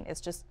complaint is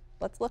just,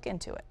 let's look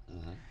into it.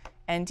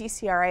 And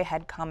DCRA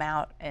had come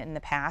out in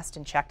the past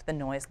and checked the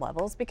noise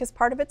levels, because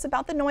part of it's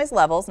about the noise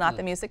levels, not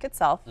the music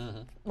itself.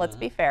 Let's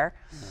be fair.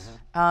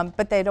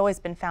 But they'd always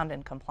been found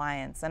in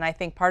compliance. And I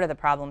think part of the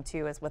problem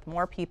too is with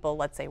more people,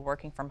 let's say,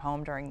 working from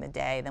home during the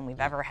day than we've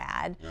ever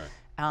had,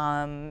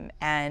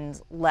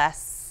 and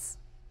less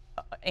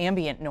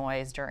ambient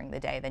noise during the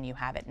day than you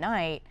have at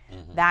night,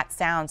 that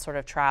sound sort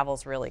of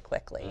travels really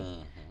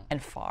quickly.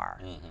 and far.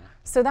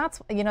 So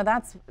that's, you know,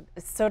 that's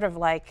sort of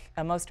like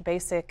a most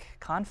basic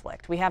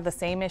conflict. We have the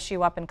same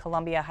issue up in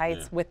Columbia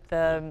Heights with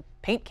the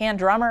paint can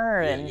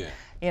drummer and,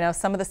 you know,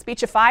 some of the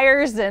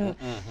speechifiers, and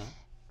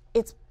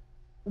it's,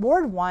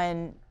 Ward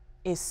 1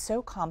 is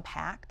so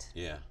compact.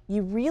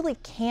 You really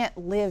can't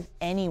live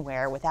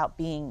anywhere without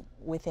being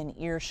within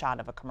earshot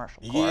of a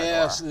commercial corridor.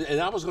 Yes, and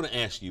I was going to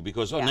ask you,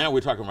 because now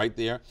we're talking right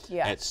there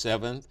at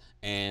 7th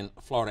and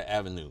Florida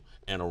Avenue,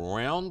 and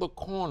around the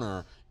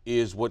corner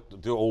is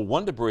what the old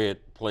Wonder Bread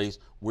place,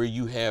 where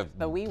you have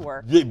the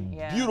WeWork,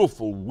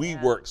 beautiful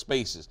WeWork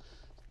spaces.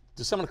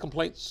 Do some of the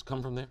complaints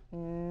come from there?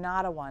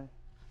 Not a one.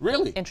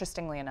 Really?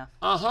 Interestingly enough.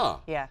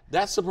 Yeah.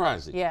 That's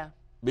surprising. Yeah.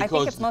 Because I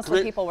think it's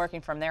mostly people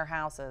working from their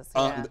houses.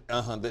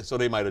 So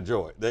they might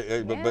enjoy it.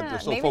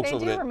 But so maybe folks they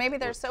over do, there, or maybe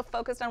they're so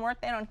focused on work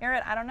they don't hear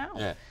it. I don't know.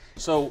 Yeah.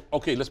 So,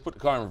 okay, let's put the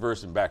car in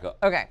reverse and back up.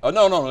 Okay.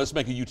 No, let's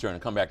make a U-turn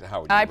and come back to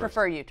Howard University. I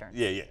prefer U-turn.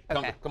 Yeah.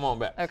 Okay. Come on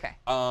back.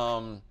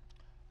 Okay.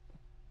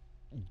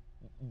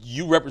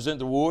 You represent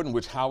the ward in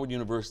which Howard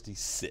University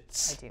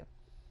sits. I do.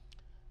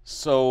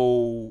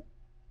 So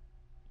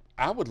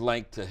I would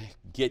like to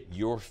get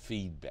your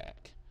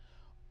feedback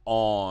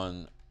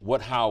on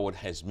what Howard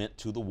has meant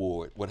to the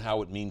ward, what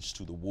Howard means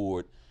to the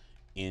ward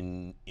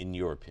in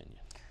your opinion.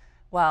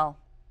 Well,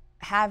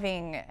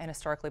 having an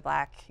historically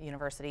black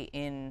university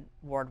in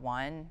Ward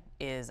 1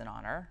 is an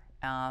honor.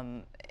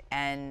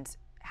 And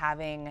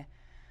having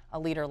a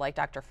leader like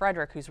Dr.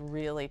 Frederick, who's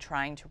really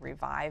trying to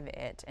revive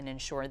it and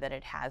ensure that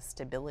it has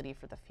stability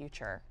for the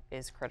future,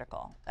 is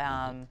critical.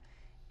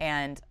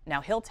 And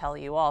now he'll tell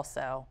you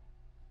also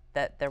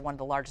that they're one of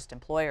the largest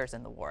employers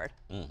in the ward.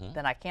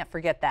 Then I can't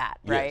forget that,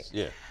 right?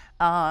 Yes,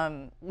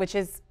 which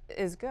is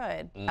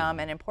good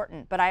and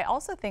important. But I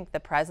also think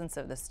the presence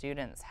of the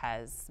students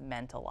has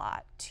meant a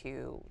lot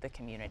to the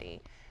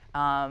community.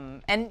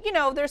 And you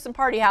know, there's some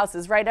party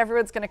houses, right?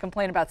 Everyone's going to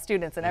complain about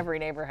students in every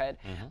neighborhood.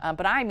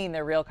 But I mean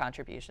their real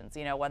contributions,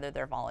 you know, whether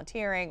they're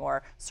volunteering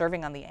or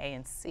serving on the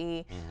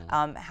A&C.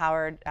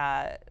 Howard,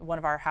 one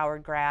of our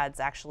Howard grads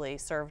actually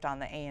served on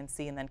the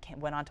A&C and then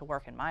went on to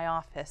work in my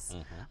office,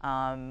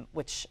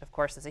 which of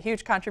course is a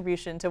huge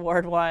contribution to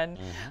Ward 1.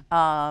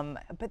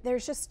 But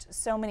there's just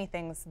so many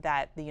things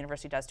that the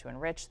university does to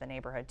enrich the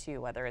neighborhood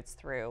too, whether it's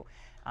through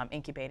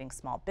incubating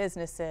small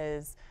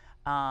businesses,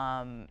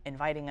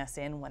 inviting us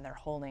in when they're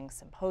holding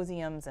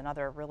symposiums and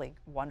other really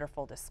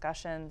wonderful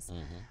discussions.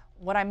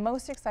 What I'm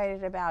most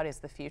excited about is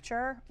the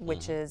future,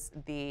 which is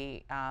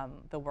the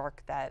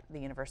work that the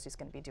university is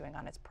going to be doing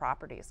on its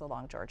properties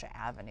along Georgia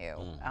Avenue.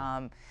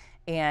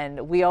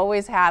 And we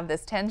always have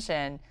this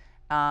tension,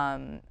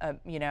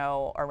 you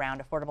know,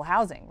 around affordable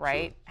housing,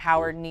 right?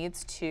 Howard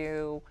needs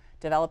to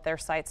develop their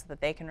sites so that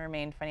they can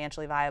remain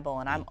financially viable,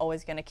 and I'm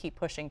always going to keep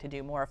pushing to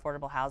do more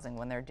affordable housing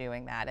when they're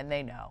doing that, and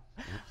they know.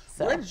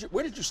 So.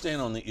 Where did you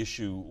stand on the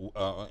issue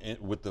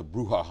with the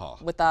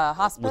brouhaha? With the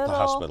hospital? With the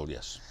hospital,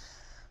 yes.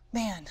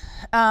 Man,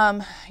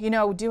 you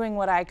know, doing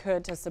what I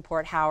could to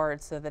support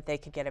Howard so that they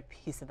could get a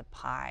piece of the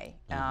pie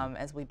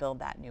as we build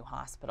that new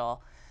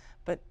hospital.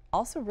 But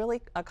also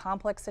really a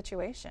complex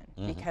situation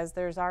because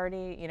there's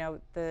already, you know,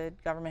 the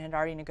government had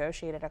already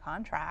negotiated a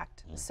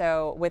contract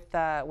so with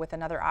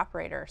another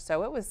operator.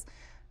 So it was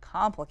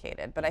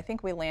complicated, but I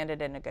think we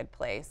landed in a good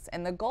place.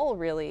 And the goal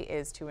really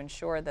is to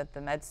ensure that the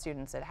med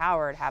students at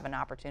Howard have an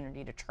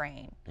opportunity to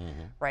train,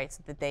 right,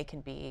 so that they can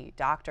be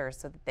doctors,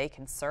 so that they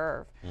can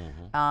serve.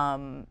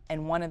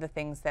 And one of the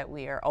things that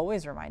we are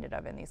always reminded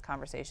of in these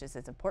conversations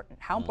is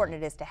how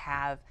important it is to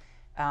have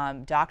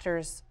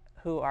doctors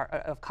who are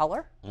of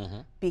color,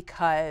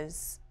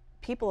 because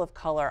people of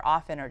color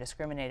often are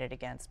discriminated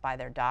against by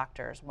their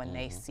doctors when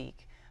they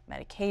seek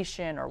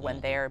medication or when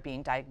they are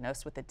being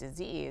diagnosed with a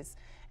disease.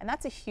 And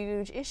that's a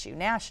huge issue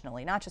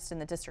nationally, not just in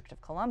the District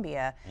of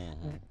Columbia.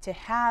 To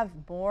have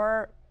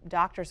more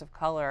doctors of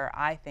color,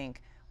 I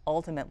think,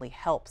 ultimately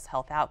helps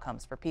health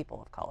outcomes for people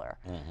of color.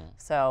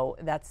 So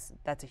that's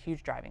a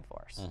huge driving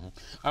force.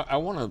 I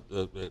want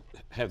to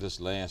have this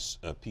last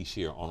piece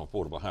here on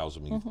affordable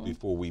housing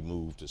before we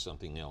move to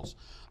something else.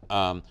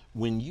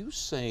 When you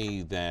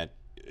say that,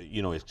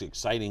 you know, it's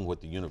exciting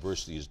what the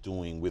university is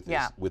doing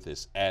with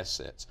its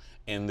assets,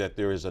 and that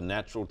there is a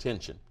natural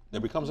tension,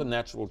 there becomes a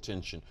natural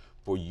tension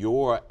for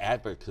your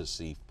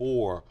advocacy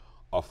for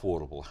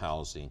affordable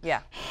housing.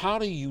 How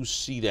do you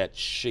see that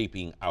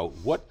shaping out?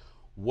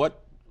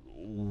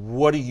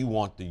 What do you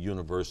want the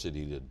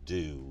university to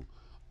do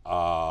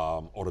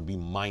or to be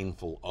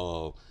mindful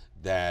of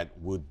that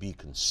would be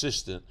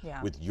consistent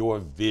with your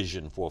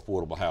vision for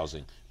affordable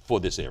housing for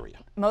this area?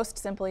 Most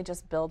simply,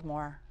 just build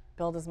more.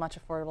 Build as much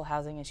affordable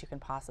housing as you can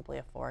possibly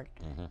afford,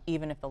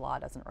 even if the law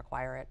doesn't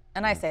require it.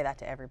 And I say that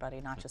to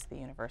everybody, not just the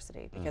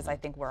university, because I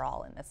think we're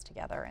all in this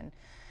together. And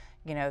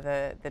you know,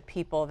 the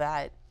people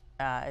that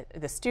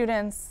the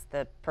students,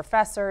 the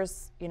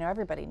professors, you know,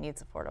 everybody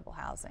needs affordable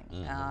housing.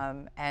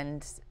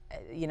 And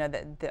you know,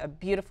 a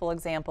beautiful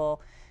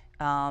example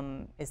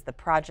is the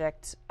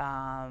project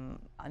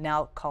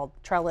now called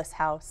Trellis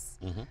House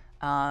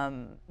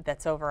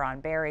that's over on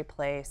Berry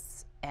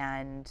Place.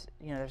 and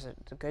there's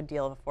a good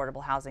deal of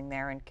affordable housing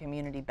there, and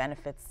community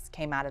benefits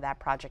came out of that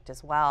project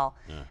as well.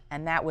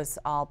 And that was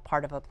all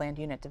part of a planned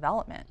unit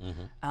development,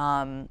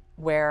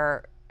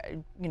 where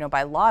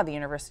by law the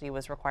university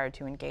was required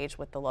to engage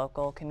with the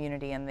local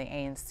community and the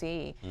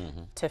ANC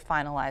to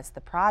finalize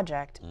the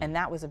project, and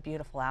that was a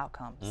beautiful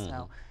outcome.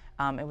 So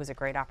it was a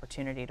great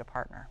opportunity to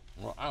partner.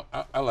 Well,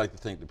 I like to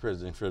think the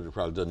President Frederick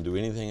probably doesn't do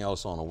anything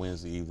else on a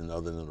Wednesday evening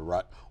other than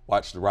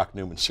watch the Rock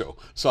Newman Show.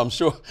 So I'm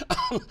sure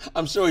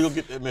he'll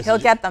get that message. He'll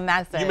get the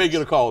message. You may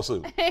get a call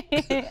soon.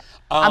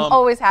 I'm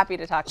always happy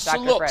to talk to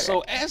Dr. Frederick.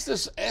 So as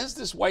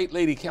this white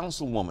lady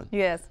councilwoman,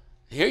 yes,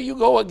 here you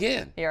go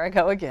again. Here I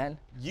go again.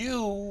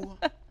 You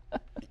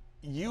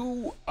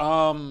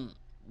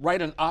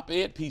write an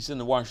op-ed piece in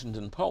the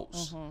Washington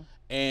Post,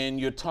 and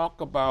you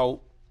talk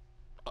about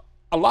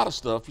a lot of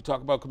stuff. You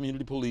talk about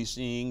community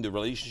policing, the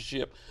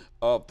relationship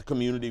of the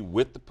community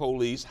with the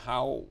police,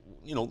 how,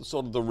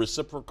 sort of the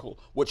reciprocal,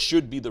 what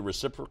should be the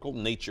reciprocal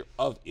nature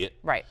of it.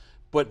 Right.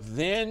 But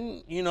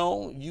then,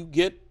 you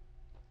get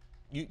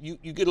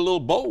a little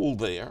bold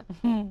there,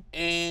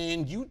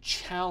 and you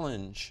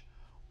challenge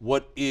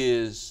what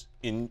is,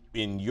 in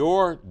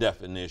your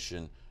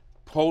definition,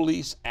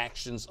 police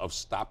actions of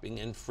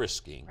stopping and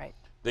frisking. Right.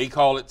 They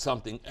call it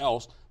something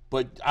else,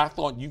 but I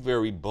thought you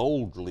very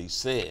boldly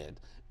said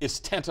it's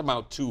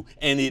tantamount to,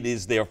 and it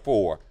is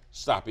therefore,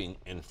 stopping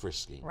and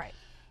frisking. Right.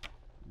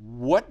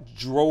 What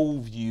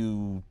drove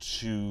you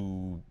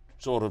to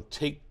sort of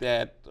take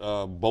that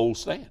bold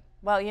stand?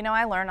 Well,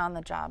 I learn on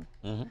the job.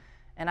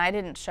 And I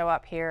didn't show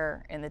up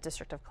here in the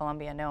District of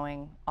Columbia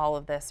knowing all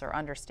of this or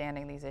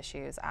understanding these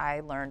issues.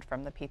 I learned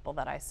from the people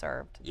that I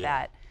served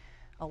that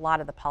a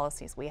lot of the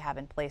policies we have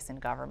in place in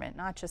government,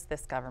 not just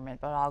this government,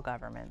 but all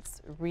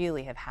governments,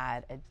 really have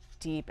had a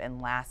deep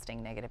and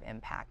lasting negative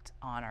impact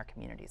on our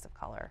communities of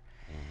color.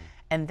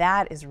 And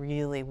that is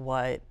really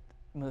what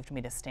moved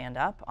me to stand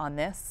up on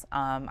this.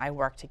 I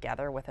worked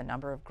together with a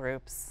number of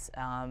groups,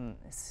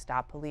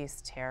 Stop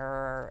Police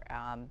Terror,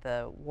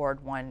 the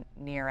Ward 1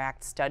 Near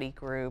Act Study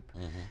Group,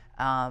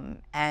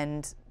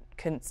 and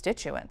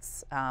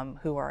constituents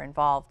who are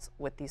involved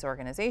with these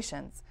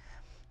organizations.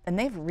 And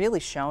they've really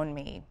shown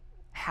me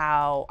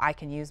how I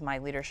can use my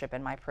leadership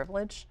and my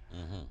privilege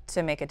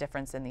to make a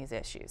difference in these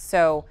issues.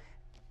 So,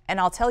 and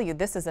I'll tell you,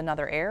 this is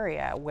another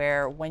area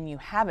where when you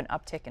have an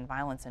uptick in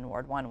violence in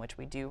Ward 1, which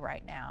we do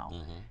right now,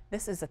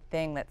 this is a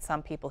thing that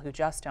some people who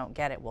just don't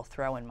get it will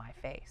throw in my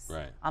face.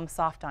 Right. I'm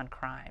soft on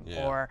crime,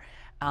 or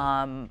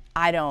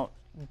I don't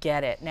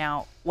get it.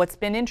 Now, what's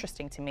been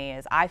interesting to me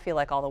is I feel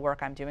like all the work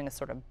I'm doing is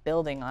sort of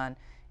building on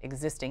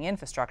existing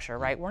infrastructure,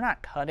 right? We're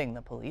not cutting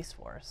the police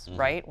force,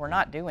 right? We're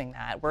not doing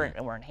that.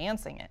 We're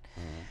enhancing it.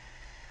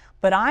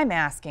 But I'm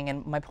asking,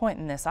 and my point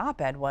in this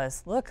op-ed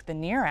was, look, the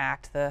NEAR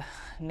Act, the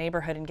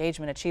Neighborhood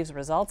Engagement Achieves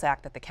Results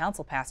Act that the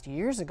council passed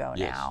years ago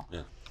now,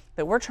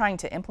 that we're trying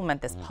to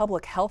implement this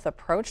public health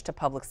approach to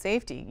public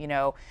safety,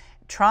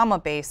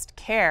 trauma-based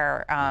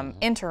care,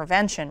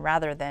 intervention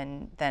rather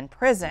than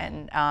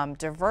prison,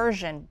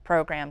 diversion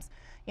programs,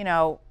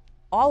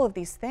 all of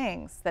these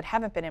things that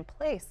haven't been in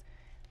place.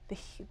 The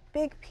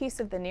big piece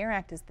of the NEAR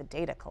Act is the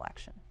data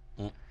collection.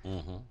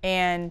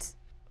 And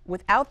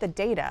without the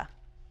data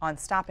on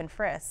stop and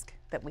frisk,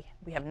 that we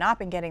have not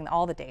been getting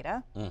all the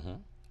data,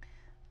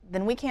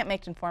 then we can't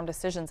make informed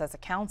decisions as a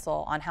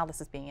council on how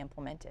this is being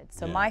implemented.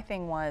 So my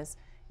thing was,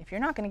 if you're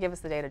not going to give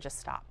us the data, just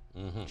stop.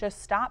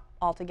 Just stop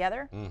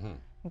altogether, and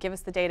give us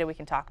the data, we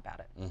can talk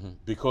about it.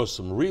 Because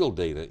some real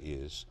data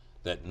is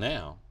that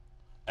now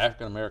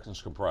African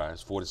Americans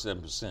comprise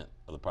 47%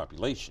 of the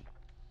population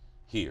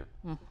here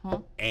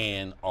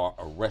and are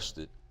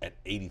arrested at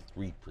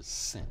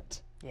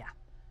 83%. Yeah.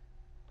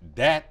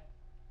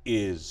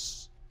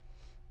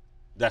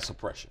 That's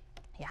oppression.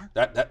 Yeah.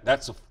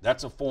 That's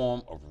a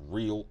form of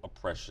real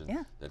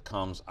oppression that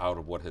comes out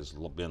of what has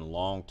been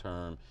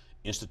long-term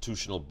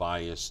institutional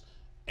bias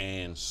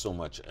and so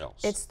much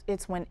else.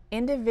 It's when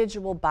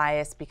individual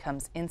bias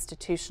becomes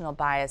institutional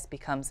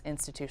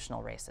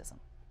racism.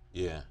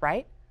 Yeah.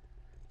 Right?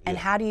 And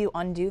how do you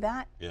undo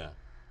that? Yeah.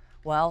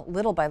 Well,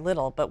 little by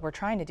little, but we're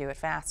trying to do it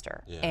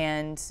faster. Yeah.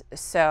 And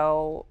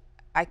so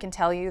I can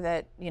tell you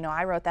that,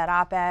 I wrote that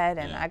op-ed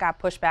and I got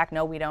pushback,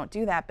 no, we don't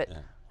do that, but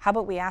how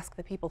about we ask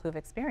the people who've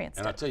experienced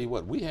it? And I'll tell you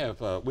what, we have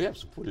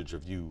some footage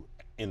of you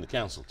in the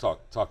council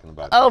talking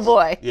about Oh this.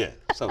 boy. Yeah,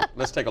 so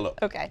let's take a look.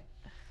 Okay.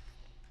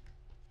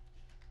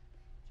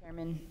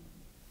 Chairman,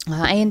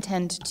 I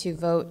intend to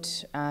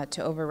vote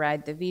to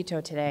override the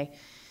veto today,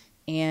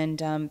 and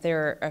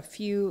there are a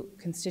few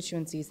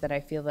constituencies that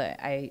I feel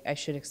that I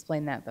should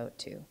explain that vote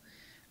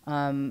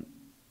to.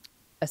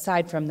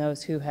 Aside from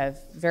those who have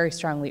very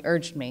strongly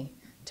urged me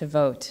to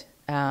vote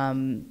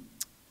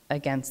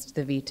against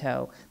the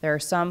veto, there are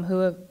some who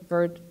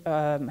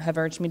have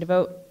urged me to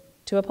vote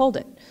to uphold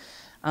it.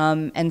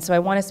 And so I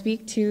want to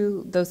speak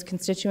to those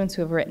constituents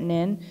who have written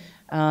in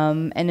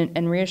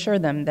and reassure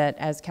them that,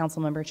 as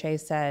Councilmember Che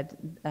said,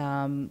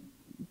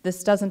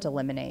 this doesn't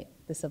eliminate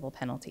the civil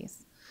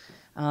penalties.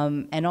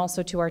 And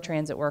also to our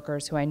transit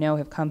workers who I know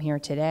have come here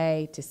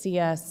today to see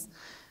us,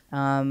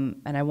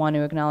 And I want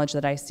to acknowledge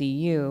that I see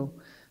you.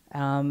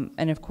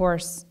 And of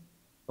course,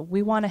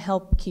 we want to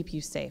help keep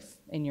you safe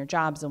in your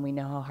jobs, and we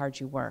know how hard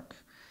you work.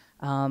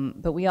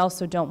 But we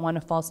also don't want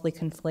to falsely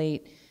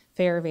conflate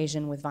fare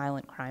evasion with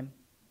violent crime.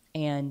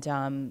 And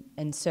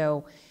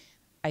so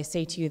I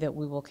say to you that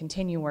we will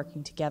continue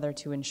working together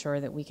to ensure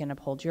that we can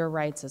uphold your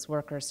rights as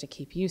workers to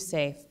keep you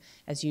safe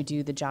as you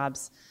do the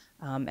jobs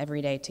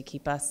every day to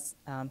keep us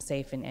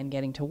safe and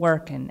getting to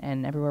work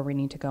and everywhere we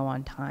need to go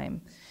on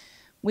time.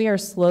 We are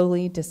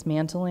slowly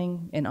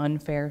dismantling an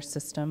unfair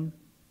system,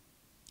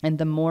 and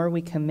the more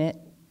we commit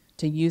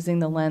to using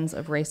the lens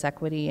of race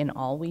equity in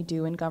all we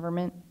do in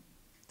government,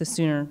 the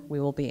sooner we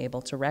will be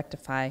able to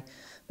rectify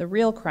the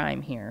real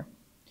crime here,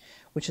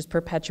 which is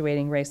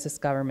perpetuating racist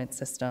government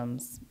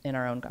systems in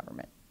our own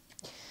government.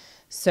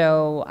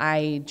 So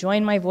I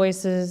join my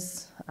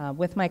voices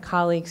with my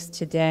colleagues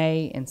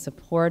today in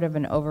support of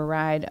an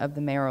override of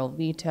the mayoral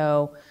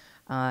veto.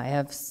 I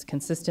have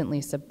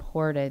consistently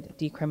supported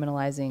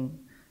decriminalizing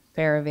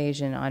fare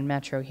evasion on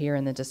Metro here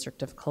in the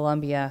District of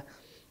Columbia,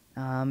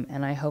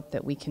 and I hope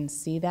that we can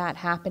see that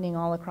happening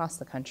all across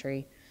the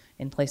country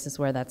in places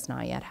where that's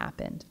not yet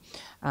happened.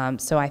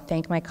 So I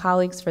thank my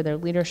colleagues for their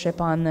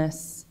leadership on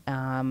this,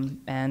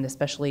 and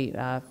especially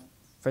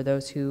for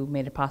those who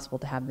made it possible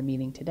to have the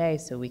meeting today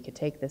so we could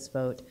take this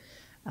vote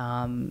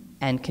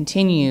and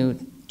continue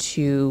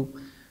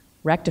to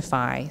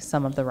rectify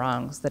some of the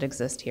wrongs that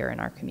exist here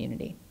in our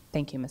community.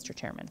 Thank you, Mr.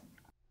 Chairman.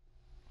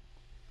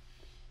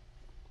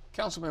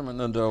 Councilmember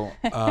Nadeau,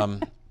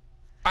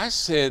 I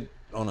said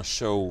on a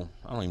show,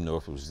 I don't even know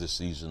if it was this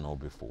season or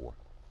before,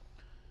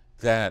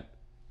 that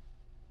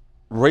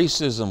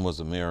racism was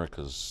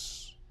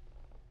America's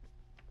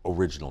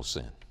original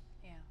sin.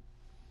 Yeah.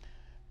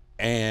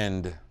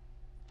 And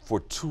for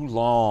too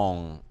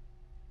long,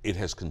 it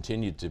has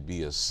continued to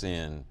be a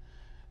sin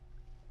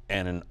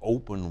and an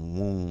open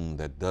wound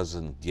that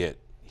doesn't get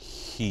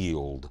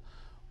healed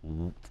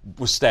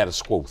with status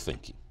quo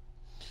thinking.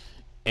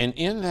 And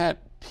in that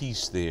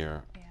piece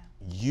there,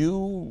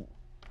 you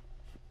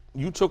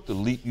took the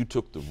leap, you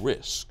took the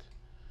risk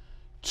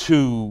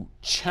to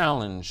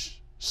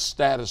challenge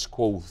status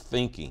quo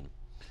thinking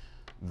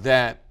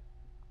that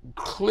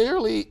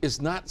clearly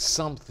is not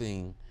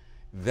something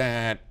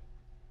that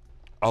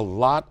a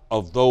lot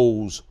of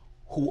those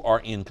who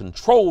are in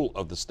control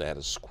of the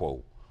status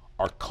quo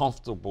are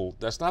comfortable.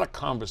 That's not a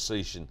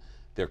conversation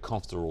they're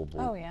comfortable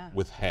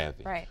with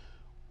having. Right.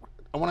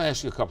 I want to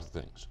ask you a couple of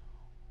things.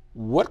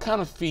 What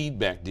kind of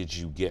feedback did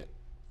you get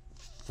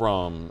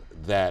from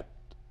that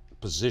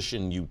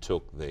position you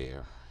took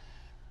there?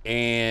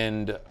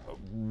 And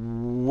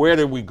where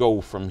do we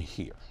go from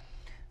here?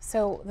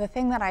 So the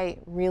thing that I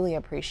really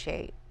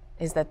appreciate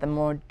is that the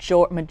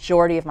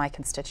majority of my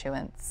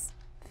constituents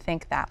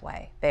think that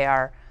way. They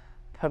are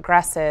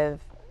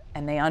progressive,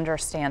 and they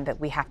understand that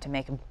we have to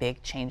make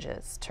big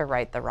changes to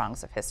right the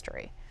wrongs of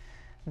history,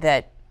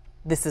 that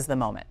this is the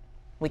moment.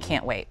 We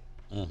can't wait.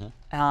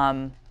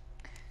 Mm-hmm.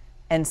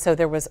 And so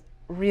there was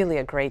really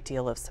a great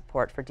deal of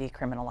support for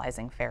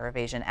decriminalizing fare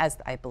evasion, as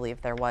I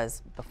believe there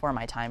was before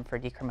my time for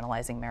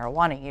decriminalizing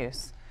marijuana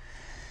use.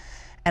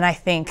 And I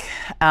think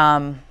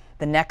the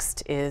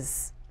next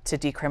is to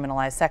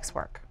decriminalize sex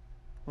work,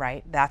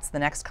 right? That's the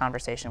next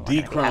conversation we're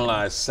going to be having.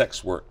 Decriminalize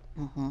sex work.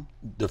 Mm-hmm.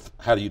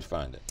 How do you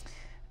define it?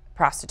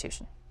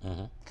 Prostitution.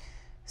 Mm-hmm.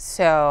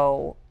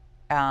 So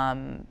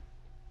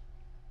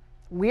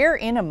we're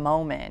in a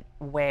moment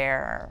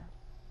where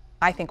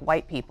I think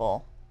white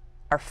people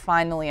are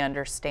finally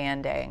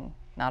understanding,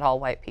 not all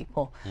white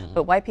people,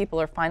 but white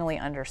people are finally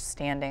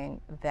understanding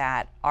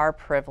that our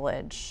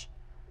privilege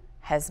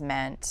has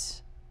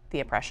meant the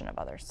oppression of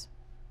others.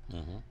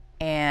 Mm-hmm.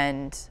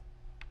 And some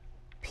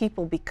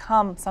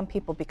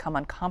people become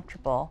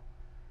uncomfortable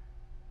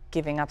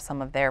giving up some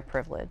of their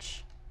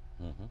privilege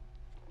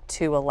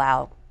to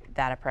allow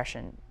that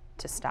oppression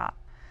to stop.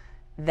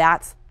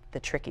 That's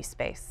the tricky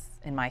space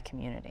in my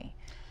community.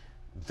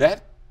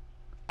 That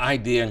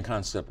idea and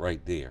concept right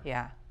there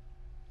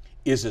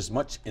is as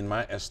much, in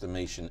my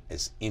estimation,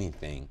 as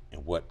anything in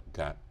what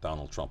got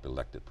Donald Trump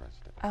elected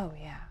president. Oh,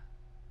 yeah.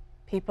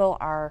 People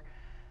are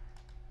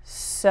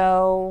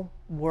so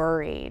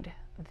worried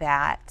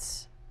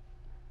that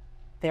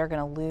they're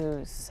going to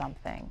lose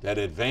something. That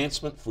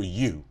advancement for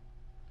you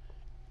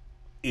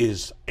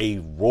is a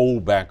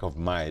rollback of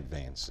my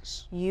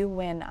advances. You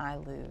win, I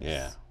lose.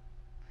 Yeah.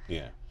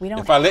 We don't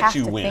if I let have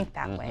you to win. think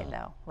that way,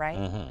 though,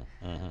 right?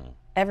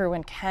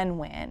 Everyone can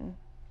win.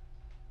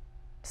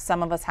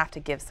 Some of us have to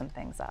give some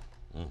things up.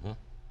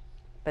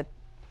 But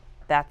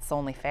that's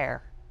only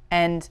fair.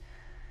 And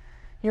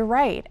you're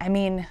right. I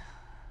mean,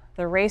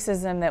 the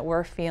racism that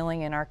we're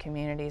feeling in our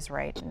communities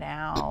right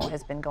now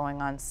has been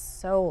going on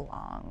so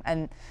long.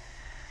 And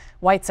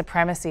white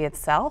supremacy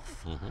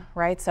itself,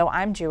 right? So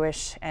I'm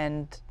Jewish,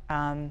 and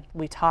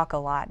we talk a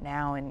lot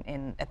now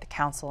at the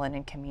council and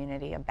in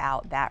community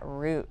about that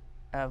root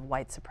of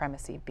white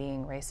supremacy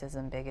being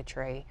racism,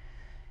 bigotry,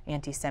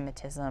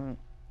 anti-Semitism.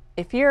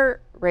 If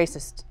you're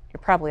racist,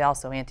 you're probably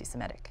also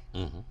anti-Semitic,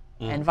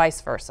 and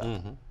vice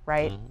versa,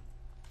 right?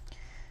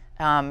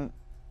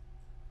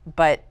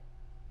 But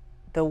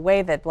the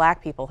way that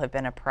Black people have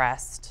been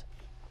oppressed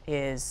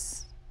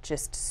is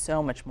just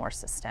so much more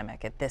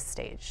systemic at this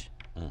stage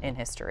in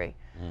history,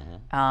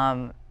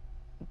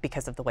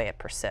 because of the way it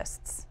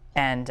persists.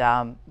 And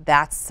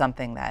that's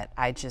something that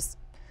I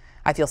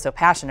feel so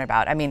passionate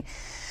about. I mean,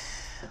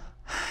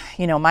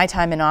 you know, my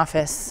time in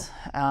office,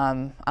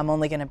 I'm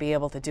only going to be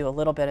able to do a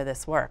little bit of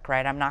this work,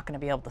 right? I'm not going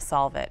to be able to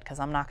solve it because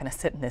I'm not going to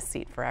sit in this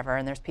seat forever.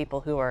 And there's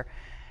people who are,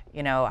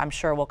 you know, I'm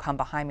sure will come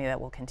behind me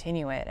that will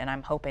continue it, and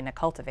I'm hoping to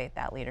cultivate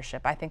that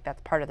leadership. I think that's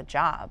part of the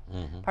job.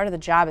 Part of the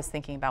job is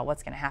thinking about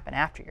what's going to happen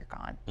after you're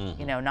gone,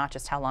 you know, not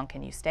just how long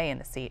can you stay in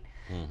the seat.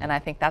 And I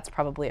think that's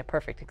probably a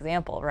perfect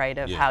example, right,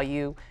 of how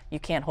you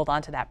can't hold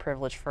on to that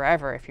privilege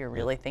forever if you're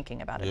really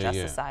thinking about a just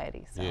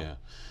society. So. Yeah.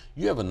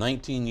 You have a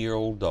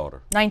 19-year-old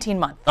daughter. 19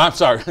 months. I'm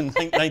sorry,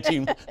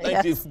 19,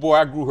 Yes. boy,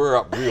 I grew her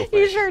up real fast.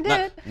 You sure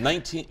did.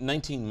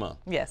 19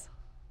 months. Yes.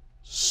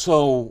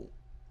 So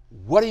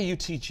what are you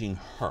teaching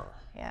her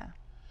Yeah.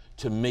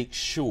 to make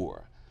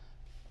sure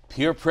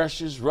peer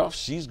pressure is rough,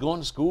 she's going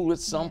to school at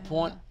some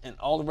point and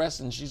all the rest,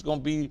 and she's going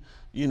to be,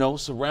 you know,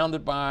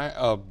 surrounded by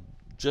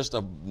just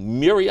a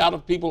myriad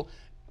of people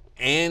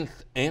and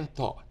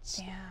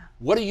thoughts. Yeah.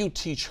 What do you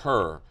teach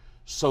her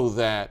so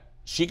that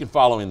she can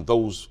follow in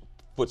those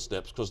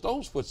footsteps? Because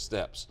those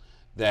footsteps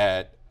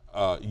that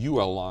you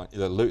are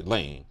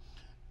laying,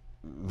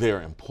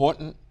 they're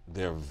important,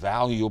 they're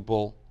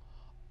valuable,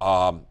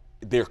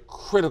 they're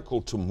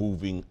critical to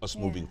moving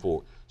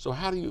forward. So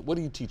what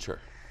do you teach her?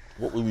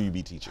 What will you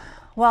be teaching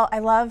her? Well, I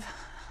love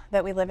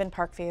that we live in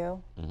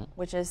Parkview,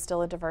 which is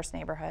still a diverse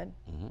neighborhood.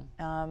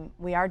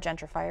 We are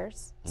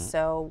gentrifiers,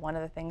 so one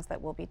of the things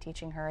that we'll be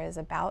teaching her is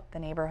about the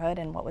neighborhood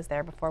and what was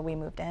there before we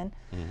moved in.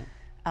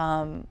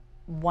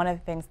 One of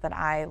the things that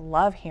I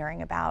love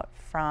hearing about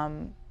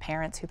from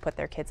parents who put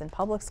their kids in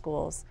public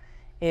schools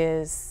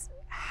is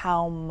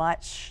how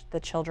much the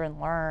children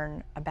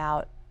learn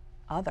about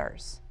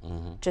others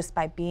just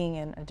by being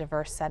in a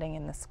diverse setting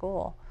in the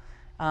school.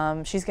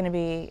 She's going to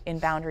be in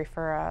Boundary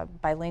for a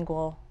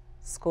bilingual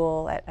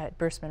school at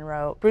Bruce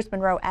Monroe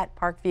at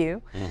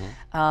Parkview,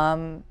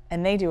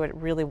 and they do a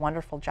really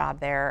wonderful job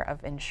there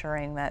of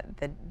ensuring that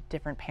the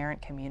different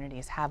parent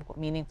communities have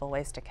meaningful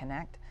ways to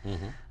connect,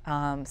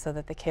 so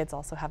that the kids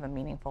also have a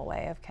meaningful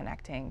way of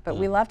connecting. But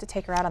we love to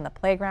take her out on the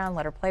playground,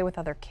 let her play with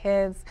other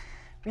kids.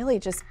 Really,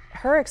 just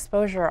her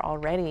exposure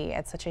already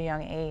at such a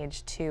young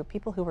age to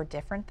people who were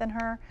different than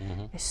her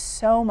is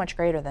so much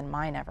greater than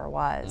mine ever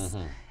was.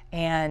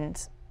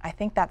 And I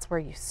think that's where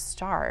you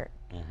start.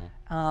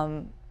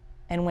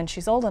 And when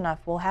she's old enough,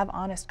 we'll have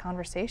honest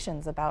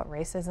conversations about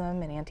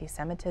racism and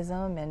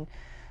anti-Semitism and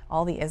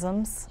all the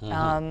isms,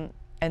 and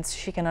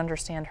she can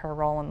understand her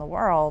role in the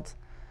world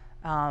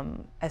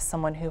as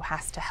someone who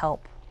has to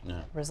help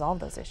resolve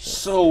those issues.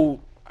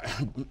 So,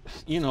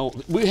 you know,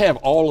 we have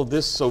all of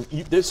this, so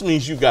this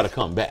means you've got to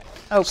come back.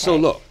 Okay. So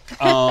look,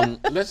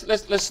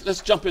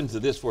 let's jump into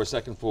this for a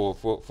second for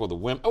the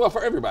women, well,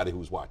 for everybody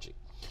who's watching.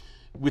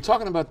 We're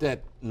talking about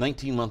that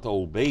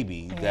 19-month-old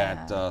baby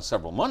that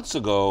several months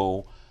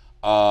ago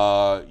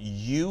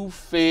you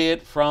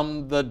fed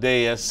from the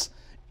dais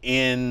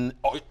in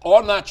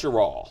au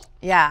natural.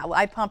 Yeah, well,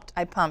 I pumped.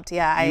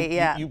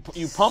 Yeah,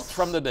 You pumped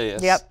from the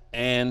dais. Yep.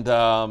 And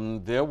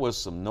there was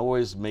some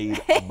noise made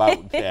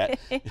about that.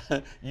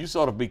 You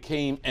sort of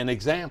became an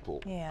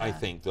example, I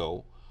think,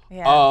 though,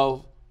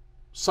 of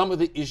some of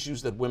the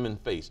issues that women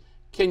face.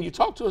 Can you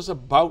talk to us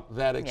about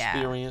that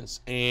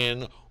experience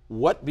and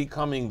what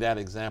becoming that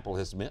example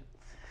has meant?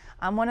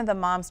 I'm one of the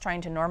moms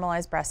trying to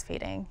normalize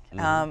breastfeeding,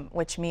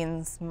 which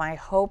means my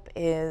hope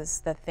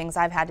is the things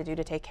I've had to do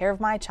to take care of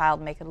my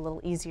child make it a little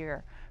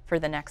easier for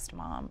the next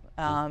mom.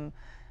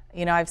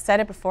 You know, I've said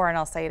it before and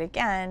I'll say it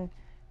again,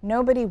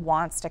 nobody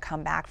wants to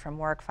come back from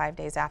work 5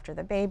 days after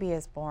the baby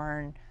is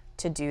born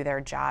to do their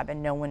job,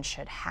 and no one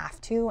should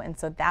have to. And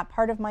so that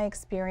part of my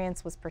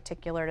experience was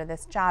particular to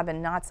this job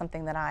and not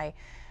something that I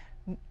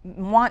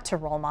want to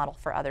role model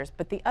for others.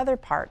 But the other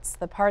parts,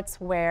 the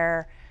parts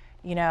where,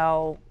 you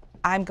know,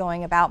 I'm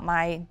going about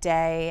my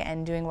day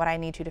and doing what I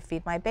need to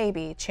feed my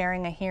baby,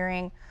 chairing a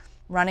hearing,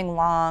 running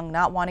long,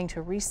 not wanting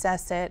to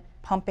recess it,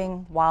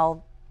 pumping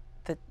while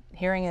the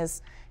hearing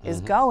is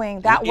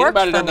going. That worked for me.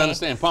 Anybody doesn't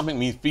understand, pumping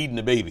means feeding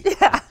the baby.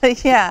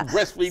 Yeah.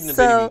 Breastfeeding the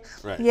baby.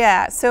 Right.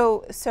 Yeah.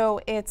 So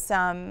it's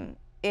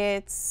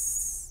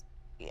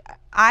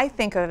I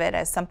think of it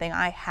as something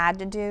I had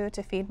to do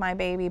to feed my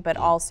baby, but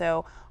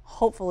also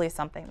hopefully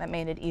something that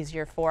made it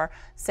easier for,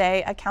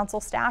 say, a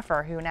council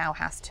staffer who now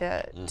has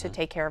to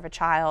take care of a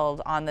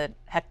child on the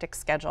hectic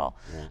schedule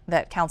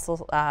that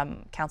council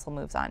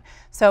moves on.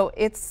 So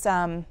it's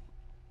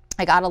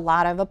I got a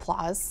lot of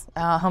applause,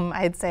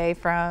 I'd say,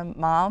 from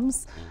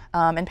moms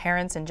and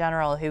parents in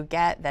general who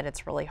get that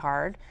it's really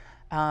hard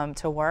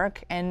to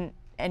work, and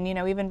you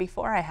know, even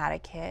before I had a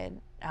kid,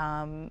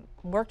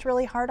 worked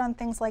really hard on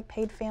things like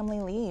paid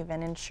family leave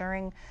and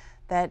ensuring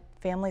that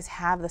families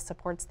have the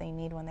supports they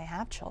need when they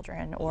have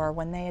children or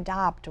when they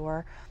adopt,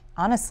 or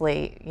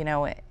honestly, you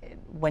know,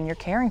 when you're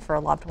caring for a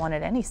loved one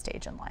at any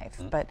stage in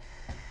life. But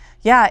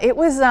Yeah, it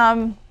was,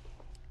 I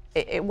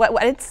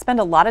didn't spend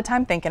a lot of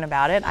time thinking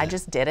about it. I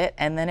just did it,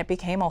 and then it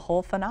became a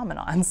whole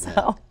phenomenon,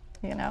 so,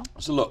 you know.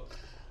 So look,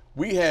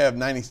 we have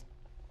 90,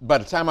 by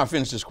the time I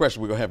finish this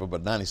question, we're gonna have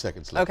about 90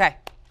 seconds left. Okay,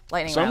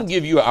 lightning So I'm round. gonna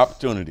give you an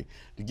opportunity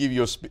to give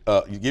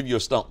your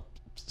stump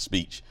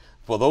speech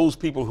for those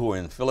people who are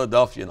in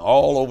Philadelphia and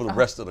all over the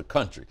rest of the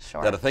country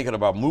that are thinking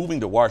about moving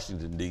to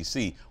Washington,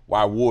 D.C.,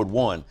 why Ward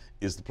 1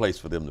 is the place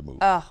for them to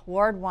move.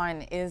 Ward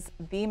 1 is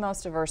the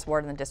most diverse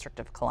ward in the District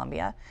of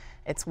Columbia.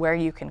 It's where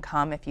you can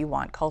come if you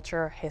want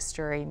culture,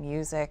 history,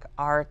 music,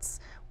 arts,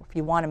 if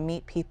you want to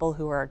meet people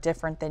who are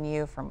different than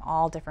you from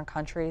all different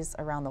countries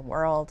around the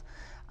world,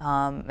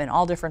 in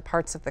all different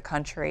parts of the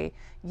country,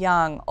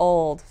 young,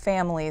 old,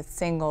 families,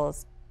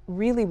 singles.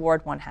 Really,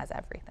 Ward 1 has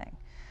everything.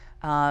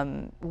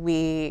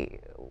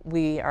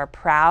 We are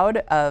proud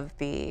of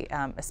the,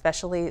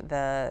 especially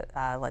the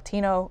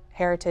Latino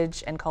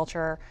heritage and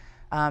culture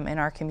in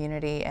our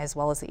community, as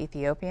well as the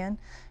Ethiopian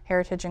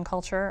heritage and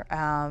culture.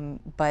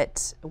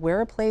 But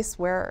we're a place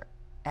where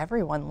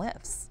everyone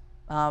lives,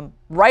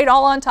 right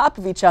all on top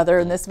of each other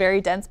in this very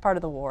dense part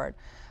of the ward.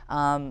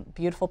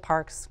 Beautiful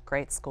parks,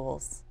 great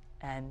schools,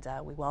 and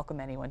we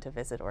welcome anyone to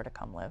visit or to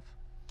come live.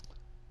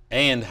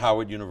 And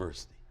Howard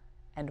University.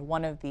 And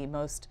one of the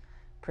most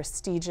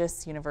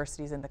prestigious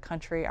universities in the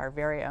country, our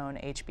very own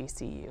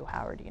HBCU,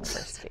 Howard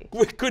University.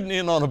 We couldn't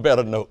end on a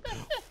better note.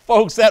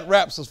 Folks, that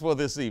wraps us for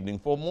this evening.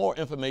 For more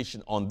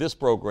information on this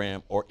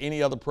program or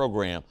any other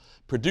program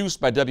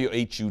produced by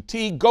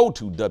WHUT, go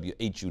to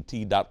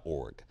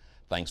WHUT.org.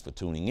 Thanks for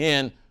tuning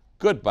in.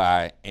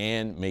 Goodbye,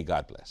 and may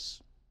God bless.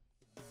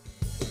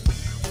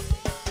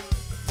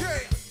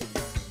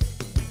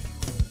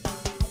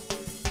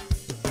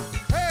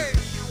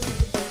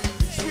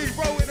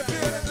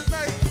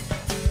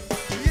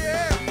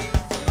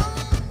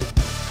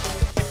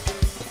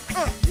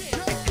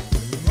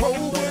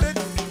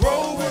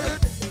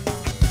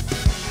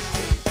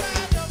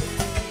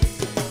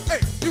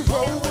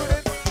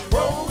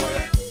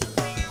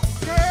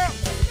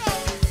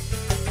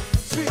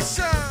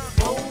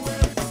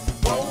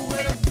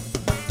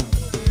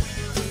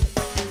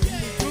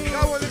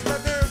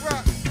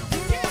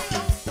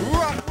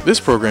 This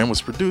program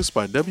was produced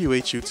by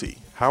WHUT,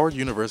 Howard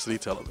University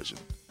Television,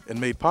 and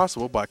made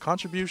possible by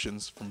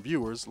contributions from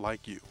viewers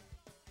like you.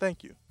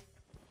 Thank you.